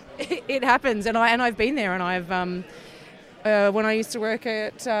 it happens, and I've been there, and I've when I used to work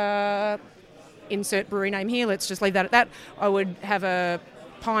at insert brewery name here, let's just leave that at that. I would have a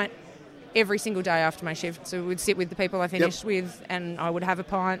pint every single day after my shift, so we'd sit with the people I finished with, and I would have a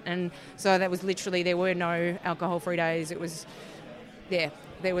pint, and so that was literally, there were no alcohol-free days. It was there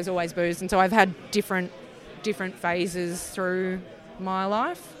was always booze, and so I've had different phases through my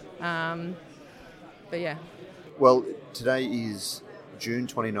life. But yeah. Well, today is June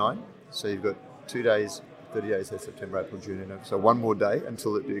 29, so you've got 2 days, 30 days, that's September, April, June, and so one more day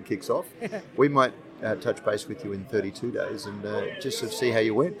until it kicks off. We might touch base with you in 32 days and just to see how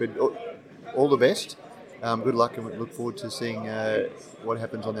you went, but all the best. Good luck, and we look forward to seeing what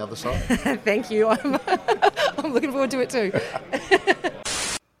happens on the other side. Thank you. I'm looking forward to it too.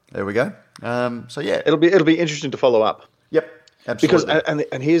 There we go. So yeah, it'll be interesting to follow up. Yep, absolutely. Because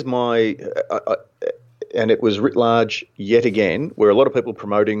and here's my and it was writ large yet again, where a lot of people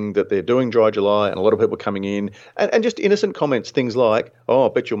promoting that they're doing Dry July, and a lot of people coming in and just innocent comments, things like, "Oh,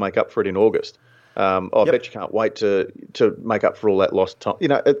 I bet you'll make up for it in August." I bet you can't wait to make up for all that lost time.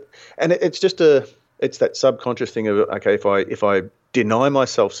 It's just it's that subconscious thing of, okay, if I deny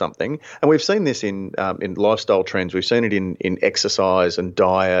myself something, and we've seen this in lifestyle trends, we've seen it in exercise and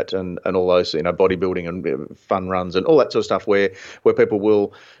diet and all those, bodybuilding and fun runs and all that sort of stuff, where people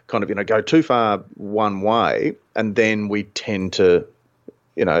will kind of go too far one way, and then we tend to,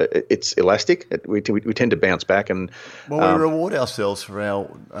 it's elastic. We tend to bounce back, and we reward ourselves for our.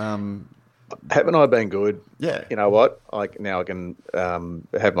 Haven't I been good? Yeah. You know what? I can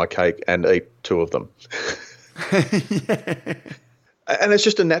have my cake and eat 2 of them. Yeah. And it's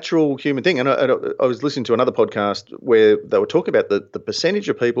just a natural human thing. And I was listening to another podcast where they were talking about the percentage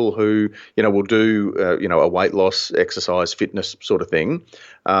of people who, will do, a weight loss, exercise, fitness sort of thing.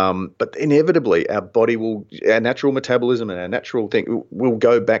 But inevitably our natural metabolism and our natural thing will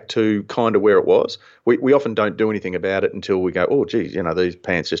go back to kind of where it was. We often don't do anything about it until we go, oh, geez, these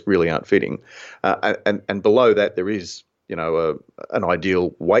pants just really aren't fitting. And below that there is, an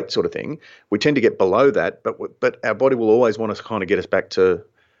ideal weight sort of thing. We tend to get below that, but our body will always want to kind of get us back to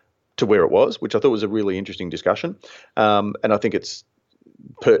where it was, which I thought was a really interesting discussion. And I think it's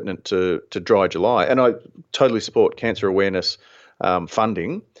pertinent to Dry July. And I totally support cancer awareness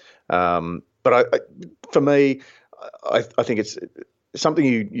funding. But for me, I think it's something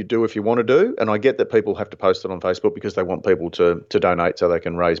you do if you want to do. And I get that people have to post it on Facebook because they want people to donate so they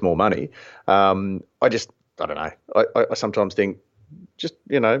can raise more money. I don't know. I sometimes think just,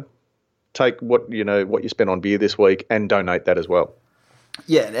 take what you spent on beer this week and donate that as well.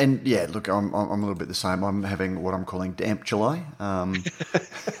 Yeah, and look, I'm a little bit the same. I'm having what I'm calling damp July.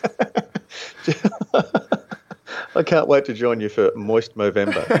 I can't wait to join you for Moist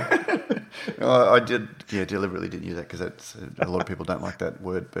Movember. I did, deliberately didn't use that because that's a lot of people don't like that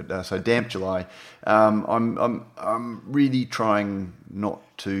word. But so damp July, I'm really trying not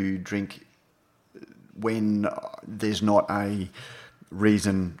to drink when there's not a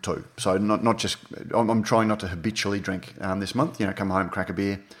reason to. So not just I'm trying not to habitually drink this month. Come home, crack a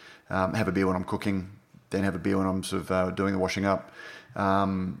beer, have a beer when I'm cooking, then have a beer when I'm sort of doing the washing up,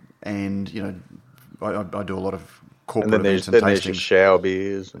 and I do a lot of corporate events and there's your shower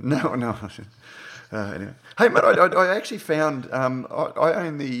beers. No. Anyway. Hey, mate, I actually found, I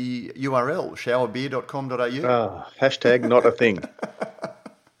own the URL, showerbeer.com.au. Oh, hashtag not a thing.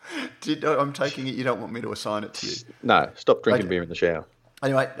 I'm taking it you don't want me to assign it to you. No, stop drinking beer in the shower.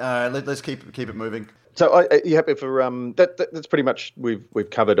 Anyway, let's keep it moving. So, are you happy for that's pretty much we've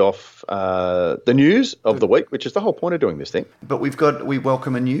covered off the news of the week, which is the whole point of doing this thing. But we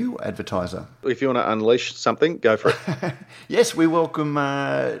welcome a new advertiser. If you want to unleash something, go for it. Yes, we welcome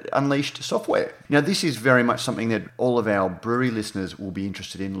Unleashed Software. Now, this is very much something that all of our brewery listeners will be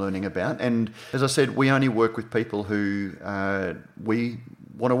interested in learning about. And as I said, we only work with people who we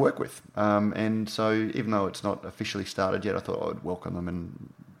want to work with. And so even though it's not officially started yet, I thought I would welcome them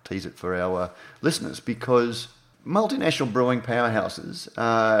and tease it for our listeners, because multinational brewing powerhouses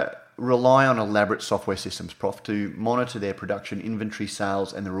rely on elaborate software systems, Prof, to monitor their production, inventory,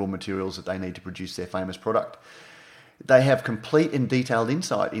 sales, and the raw materials that they need to produce their famous product. They have complete and detailed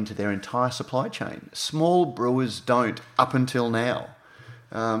insight into their entire supply chain. Small brewers don't up until now.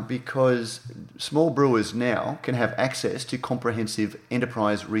 Because small brewers now can have access to comprehensive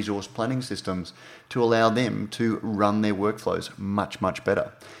enterprise resource planning systems to allow them to run their workflows much, much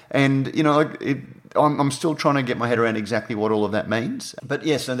better. And, I'm still trying to get my head around exactly what all of that means. But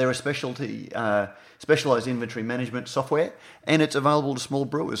yes, so they're a specialised inventory management software, and it's available to small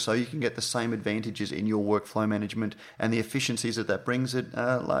brewers, so you can get the same advantages in your workflow management and the efficiencies that brings that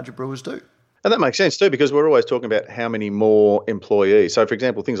larger brewers do. And that makes sense too, because we're always talking about how many more employees. So, for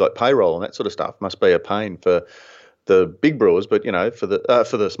example, things like payroll and that sort of stuff must be a pain for the big brewers, but for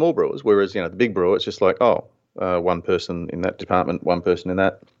the small brewers. Whereas the big brewer, it's just like one person in that department, one person in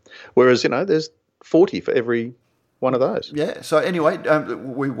that. Whereas there's 40 for every one of those. Yeah. So anyway,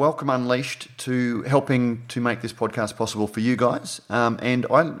 we welcome Unleashed to helping to make this podcast possible for you guys. And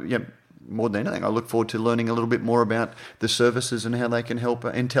more than anything, I look forward to learning a little bit more about the services and how they can help,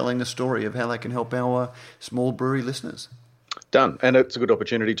 and telling the story of how they can help our small brewery listeners. Done. And it's a good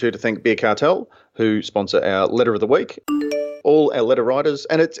opportunity too to thank Beer Cartel, who sponsor our letter of the week. All our letter writers,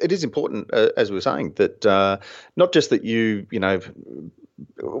 and it is important, as we were saying, that not just that we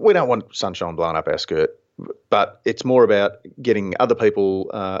don't want sunshine blowing up our skirt, but it's more about getting other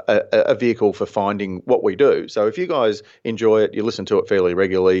people a vehicle for finding what we do. So if you guys enjoy it, you listen to it fairly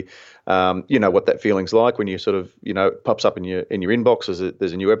regularly, you know what that feeling's like when you sort of, it pops up in your inbox as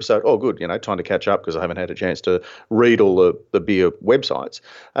there's a new episode. Oh, good, time to catch up because I haven't had a chance to read all the beer websites.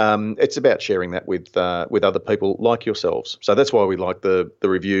 It's about sharing that with other people like yourselves. So that's why we like the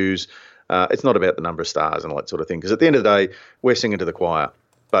reviews. It's not about the number of stars and all that sort of thing, because at the end of the day, we're singing to the choir.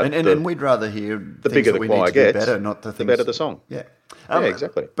 But and we'd rather hear the bigger the choir gets, better, not the better the song. Yeah,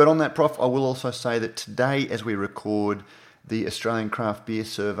 exactly. But on that, Prof, I will also say that today, as we record, the Australian Craft Beer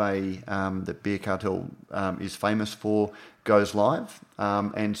Survey that Beer Cartel is famous for goes live,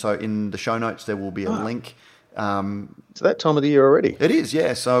 and so in the show notes there will be a link. It's that time of the year already. It is,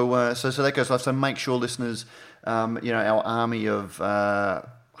 yeah. So that goes live. So make sure listeners, our army of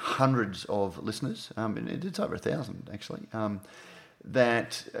hundreds of listeners, it's over 1,000 actually.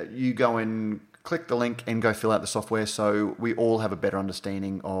 That you go and click the link and go fill out the software, so we all have a better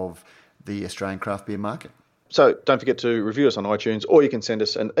understanding of the Australian craft beer market. So don't forget to review us on iTunes, or you can send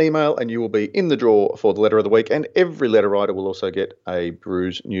us an email and you will be in the draw for the letter of the week. And every letter writer will also get a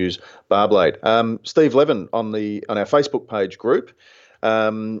Brews News bar blade. Steve Levin on our Facebook page group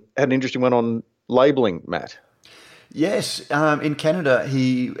had an interesting one on labelling, Matt. Yes, in Canada,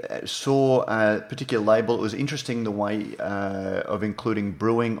 he saw a particular label. It was interesting the way of including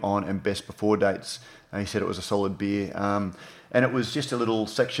brewing on and best before dates. He said it was a solid beer. And it was just a little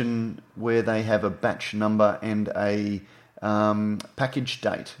section where they have a batch number and a package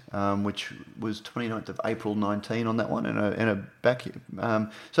date, which was 29th of April 19 on that one, and a back.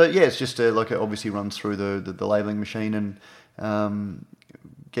 So, yeah, it's just it obviously runs through the labelling machine and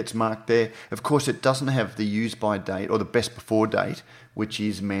gets marked there. Of course, it doesn't have the use by date or the best before date, which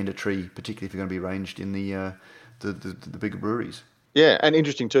is mandatory, particularly if you're going to be ranged in the bigger breweries. Yeah, and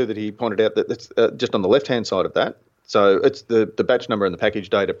interesting too that he pointed out that that's just on the left-hand side of that. So it's the batch number and the package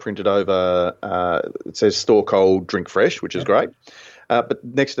date are printed over. It says store cold, drink fresh, which is great. But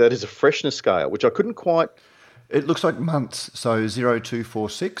next to that is a freshness scale, which I couldn't quite It looks like months, so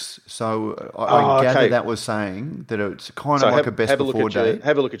 0246. So I gather that was saying that it's kind of like a best before date.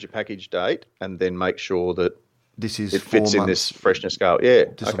 Have a look at your package date and then make sure that this is it fits in this freshness scale. Yeah,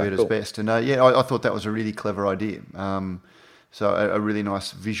 this will be at its best. And I thought that was a really clever idea. So a really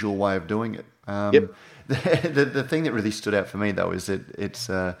nice visual way of doing it. The thing that really stood out for me though is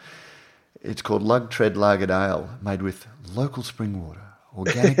that it's called Lug Tread Lagered Ale, made with local spring water,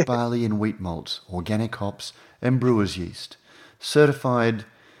 organic barley and wheat malts, organic hops, and brewer's yeast, certified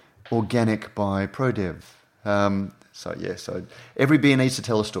organic by ProDev. So every beer needs to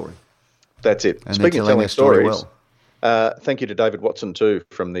tell a story. That's it. And speaking of telling stories, well. Thank you to David Watson too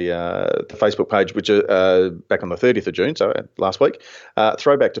from the Facebook page, which back on the 30th of June, so last week.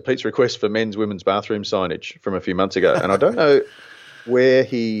 Throwback to Pete's request for men's women's bathroom signage from a few months ago, and I don't know where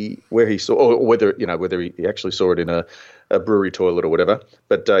he saw, or whether he actually saw it in a brewery toilet or whatever.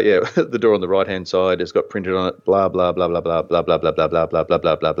 But the door on the right hand side has got printed on it blah blah blah blah blah blah blah blah blah blah blah blah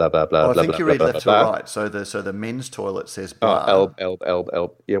blah blah blah blah blah. I think you read left to right. So the men's toilet says blah.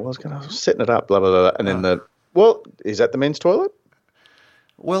 Yeah, I was setting it up blah blah blah, and then is that the men's toilet?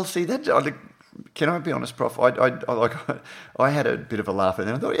 Well, see that. Can I be honest, Prof? I had a bit of a laugh at it.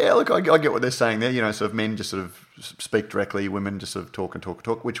 And I thought, yeah, look, I get what they're saying there. Sort of men just sort of speak directly, women just sort of talk and talk and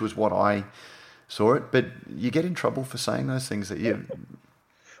talk, which was what I saw it. But you get in trouble for saying those things that you.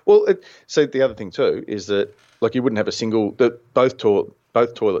 Well, so the other thing too is that you wouldn't have a single both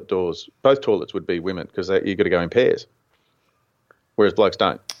toilet doors, both toilets would be women because you got to go in pairs, whereas blokes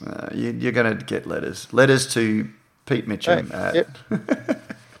don't. You're going to get letters to Pete Mitchum.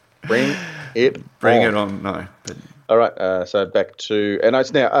 Bring it on. No. But. All right. So back to, and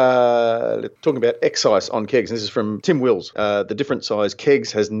it's now talking about excise on kegs. This is from Tim Wills. The different size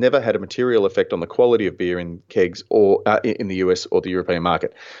kegs has never had a material effect on the quality of beer in kegs or in the US or the European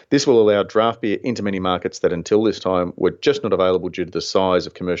market. This will allow draft beer into many markets that until this time were just not available due to the size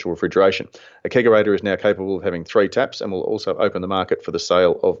of commercial refrigeration. A kegerator is now capable of having 3 taps and will also open the market for the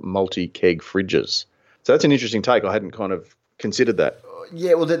sale of multi-keg fridges. So that's an interesting take. I hadn't kind of considered that.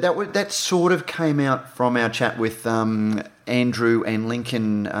 Yeah, well, that sort of came out from our chat with Andrew and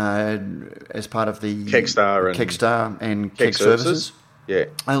Lincoln as part of the Kegstar and Keg Services. Yeah,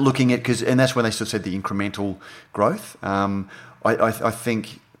 looking at and that's when they sort of said the incremental growth. I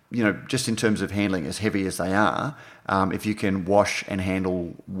think just in terms of handling, as heavy as they are, if you can wash and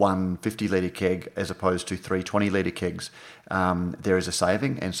handle one 50-litre keg as opposed to 3 20-litre kegs, there is a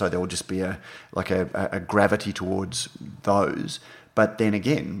saving, and so there will just be a gravity towards those. But then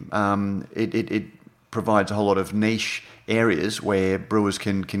again, it provides a whole lot of niche areas where brewers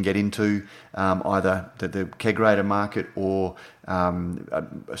can get into either the kegerator market or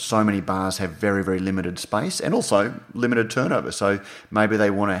so many bars have very, very limited space and also limited turnover. So maybe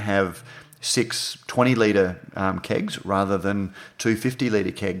they want to have 6 20-litre kegs rather than 2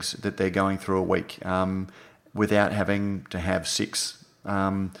 50-litre kegs that they're going through a week without having to have 6,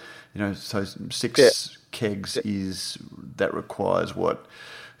 so 6 kegs that requires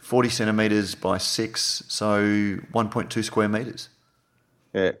 40 centimetres by 6, so 1.2 square metres.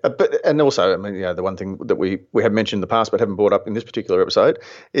 Yeah, and also, the one thing that we have mentioned in the past but haven't brought up in this particular episode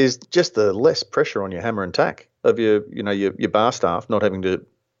is just the less pressure on your hammer and tack of your bar staff not having to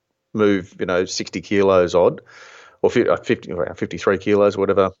move 60 kilos odd or 53 kilos,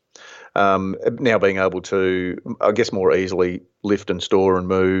 whatever. Now being able to, I guess, more easily lift and store and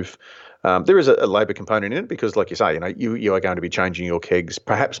move. There is a labour component in it because, like you say, you are going to be changing your kegs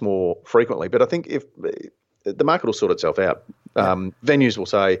perhaps more frequently. But I think if the market will sort itself out, venues will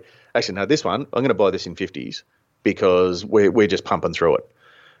say, actually, no, this one, I'm going to buy this in 50s because we're just pumping through it.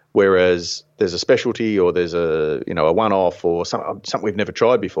 Whereas there's a specialty or there's a one-off or something we've never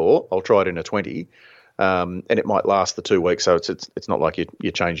tried before, I'll try it in a 20. And it might last the 2 weeks, so it's not like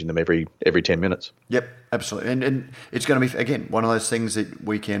you're changing them every 10 minutes. Yep, absolutely. And it's going to be, again, one of those things that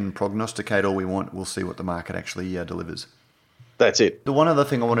we can prognosticate all we want. We'll see what the market actually delivers. That's it. The one other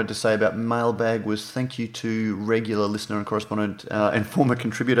thing I wanted to say about Mailbag was thank you to regular listener and correspondent and former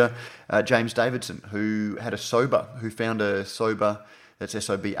contributor James Davidson, who found a sober, that's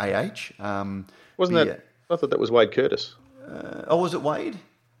SOBAH. Wasn't that? I thought that was Wade Curtis. Was it Wade?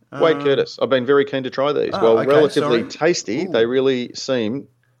 Wade Curtis. I've been very keen to try these. Relatively tasty. Ooh. They really seem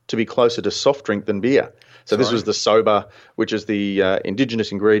to be closer to soft drink than beer. So this was the Sober, which is the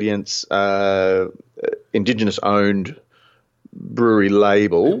indigenous ingredients, indigenous owned brewery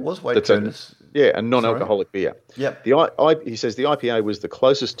label. It was Wade Curtis. Yeah, a non-alcoholic beer. Yep. He says the IPA was the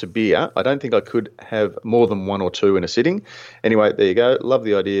closest to beer. I don't think I could have more than one or two in a sitting. Anyway, there you go. Love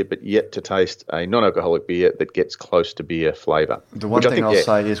the idea, but yet to taste a non-alcoholic beer that gets close to beer flavour. The one thing I'll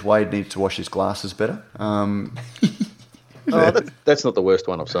say is Wade needs to wash his glasses better. That's not the worst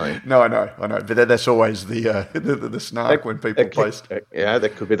one I've seen. No, I know. But that's always the snark when people post. Yeah,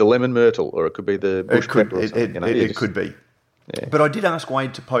 that could be the lemon myrtle, or it could be the bush pepper. It could be. Yeah. But I did ask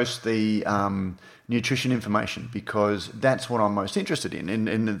Wade to post the nutrition information because that's what I'm most interested in,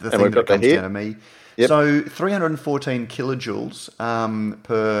 and the thing that comes down to me. Yep. So 314 kilojoules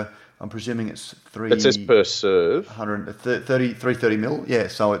per. I'm presuming it's three. It says per serve. 330 mil. Yeah,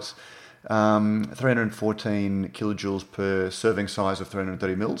 so it's 314 kilojoules per serving size of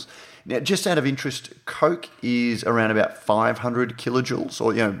 330 mils. Now, just out of interest, Coke is around about 500 kilojoules,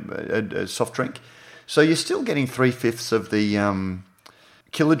 or a soft drink. So you're still getting 3/5 of the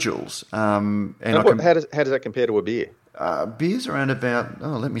kilojoules. How does that compare to a beer? Beer's around about.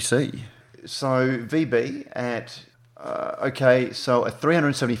 Let me see. So VB at so a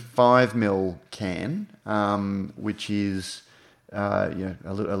 375 ml can, which is a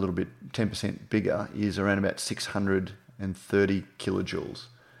little bit 10% bigger, is around about 630 kilojoules.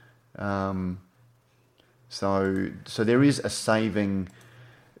 So there is a saving.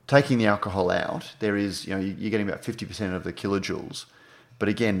 Taking the alcohol out, there is, you're getting about 50% of the kilojoules. But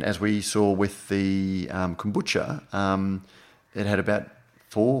again, as we saw with the kombucha, it had about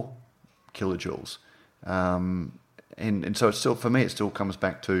 4 kilojoules. And so it's still, for me, it still comes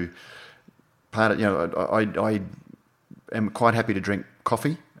back to part of, I am quite happy to drink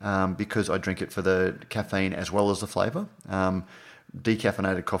coffee because I drink it for the caffeine as well as the flavour.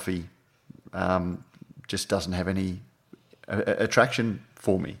 Decaffeinated coffee just doesn't have any attraction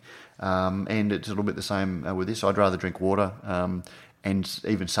for me, and it's a little bit the same with this. I'd rather drink water and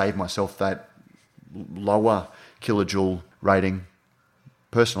even save myself that lower kilojoule rating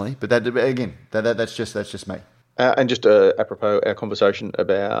personally. But that's just me. And just apropos our conversation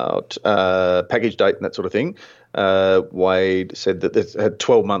about package date and that sort of thing, Wade said that it had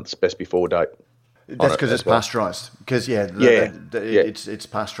 12 months best before date. That's because it's pasteurised. Because it's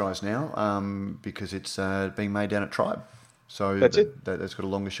pasteurised now because it's being made down at Tribe. So that's got a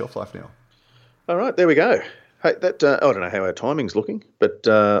longer shelf life now. All right, there we go. Hey, I don't know how our timing's looking, but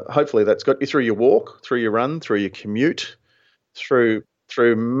hopefully that's got you through your walk, through your run, through your commute, through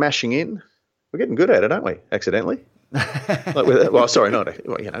mashing in. We're getting good at it, aren't we? Accidentally. Without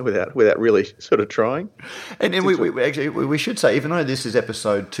really sort of trying. And we should say, even though this is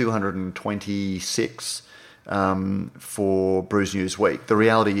episode 226 for Brews News Week, the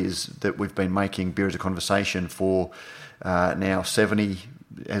reality is that we've been making Beer as a Conversation for now 70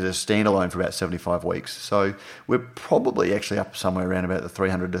 as a standalone for about 75 weeks. So we're probably actually up somewhere around about the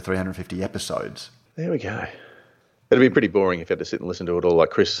 300 to 350 episodes. There we go. It'd be pretty boring if you had to sit and listen to it all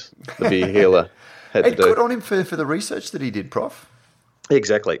like Chris, the beer healer, had to do. Good on him for the research that he did, Prof.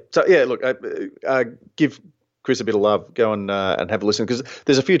 Exactly. So, yeah, look, give Chris a bit of love. Go and have a listen, because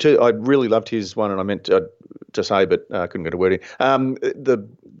there's a few too. I really loved his one, and I meant to say, but I couldn't get a word in.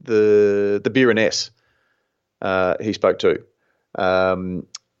 The Beer and S he spoke to on,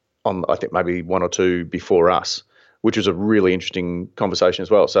 I think, maybe one or two before us, which was a really interesting conversation as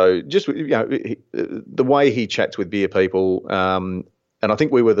well. So just, the way he chats with beer people, and I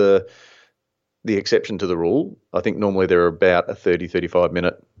think we were the exception to the rule. I think normally they're about a 30, 35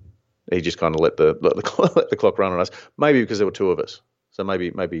 minute. He just kind of let the clock run on us, maybe because there were two of us. So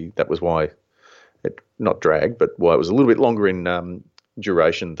maybe that was why it not dragged, but why it was a little bit longer in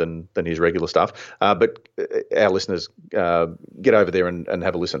duration than his regular stuff. But our listeners, get over there and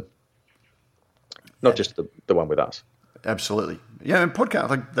have a listen. Not just the one with us. Absolutely. Yeah, and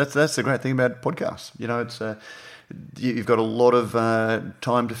podcast, like that's the great thing about podcasts. It's you've got a lot of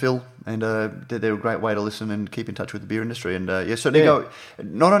time to fill, and they're a great way to listen and keep in touch with the beer industry. And certainly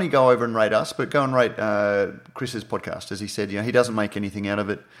not only go over and rate us, but go and rate Chris's podcast. As he said, he doesn't make anything out of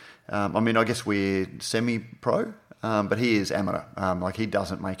it. I guess we're semi-pro, but he is amateur. He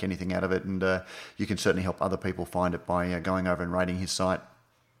doesn't make anything out of it, and you can certainly help other people find it by going over and rating his site.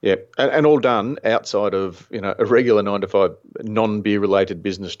 Yeah, and all done outside of a regular 9 to 5 non-beer related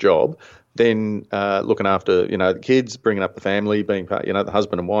business job. Then looking after the kids, bringing up the family, being part the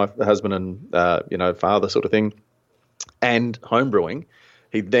husband and wife, the husband and father sort of thing, and homebrewing.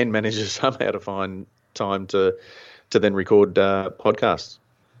 He then manages somehow to find time to then record podcasts.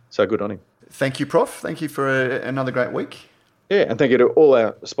 So good on him. Thank you, Prof. Thank you for another great week. Yeah, and thank you to all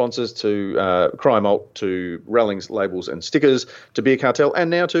our sponsors, to Cry Malt, to Rallings Labels and Stickers, to Beer Cartel, and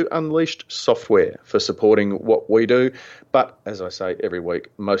now to Unleashed Software for supporting what we do. But as I say every week,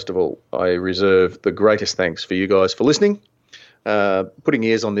 most of all, I reserve the greatest thanks for you guys for listening. Putting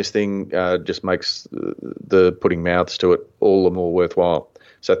ears on this thing just makes the putting mouths to it all the more worthwhile.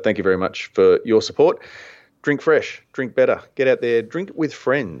 So thank you very much for your support. Drink fresh, drink better, get out there, drink with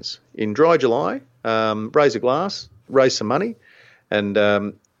friends. In dry July, raise a glass, raise some money,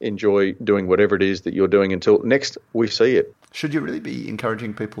 and enjoy doing whatever it is that you're doing until next we see it. Should you really be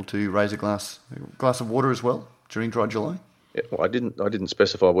encouraging people to raise a glass of water as well during dry July? Yeah, well, I didn't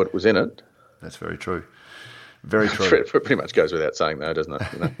specify what was in it. That's very true. Very true. It pretty much goes without saying, though, doesn't it?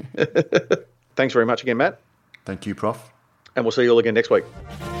 You know? Thanks very much again, Matt. Thank you, Prof. And we'll see you all again next week.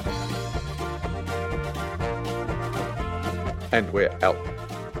 And we're out.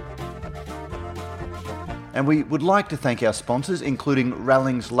 And we would like to thank our sponsors, including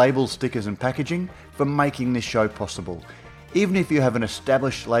Rallings Labels, Stickers and Packaging, for making this show possible. Even if you have an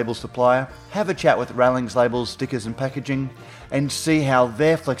established label supplier, have a chat with Rallings Labels, Stickers and Packaging and see how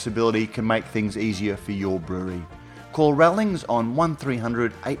their flexibility can make things easier for your brewery. Call Rallings on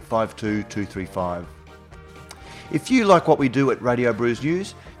 1300 852 235. If you like what we do at Radio Brews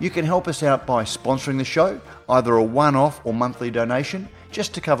News, you can help us out by sponsoring the show, either a one-off or monthly donation,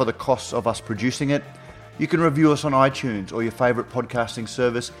 just to cover the costs of us producing it. You can review us on iTunes or your favourite podcasting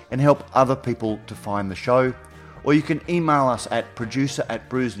service and help other people to find the show. Or you can email us at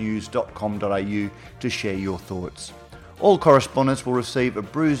producer@brewsnews.com.au to share your thoughts. All correspondents will receive a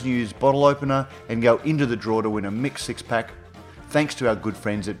Brews News bottle opener and go into the draw to win a mixed six-pack, thanks to our good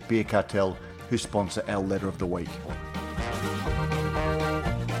friends at Beer Cartel who sponsor our letter of the week.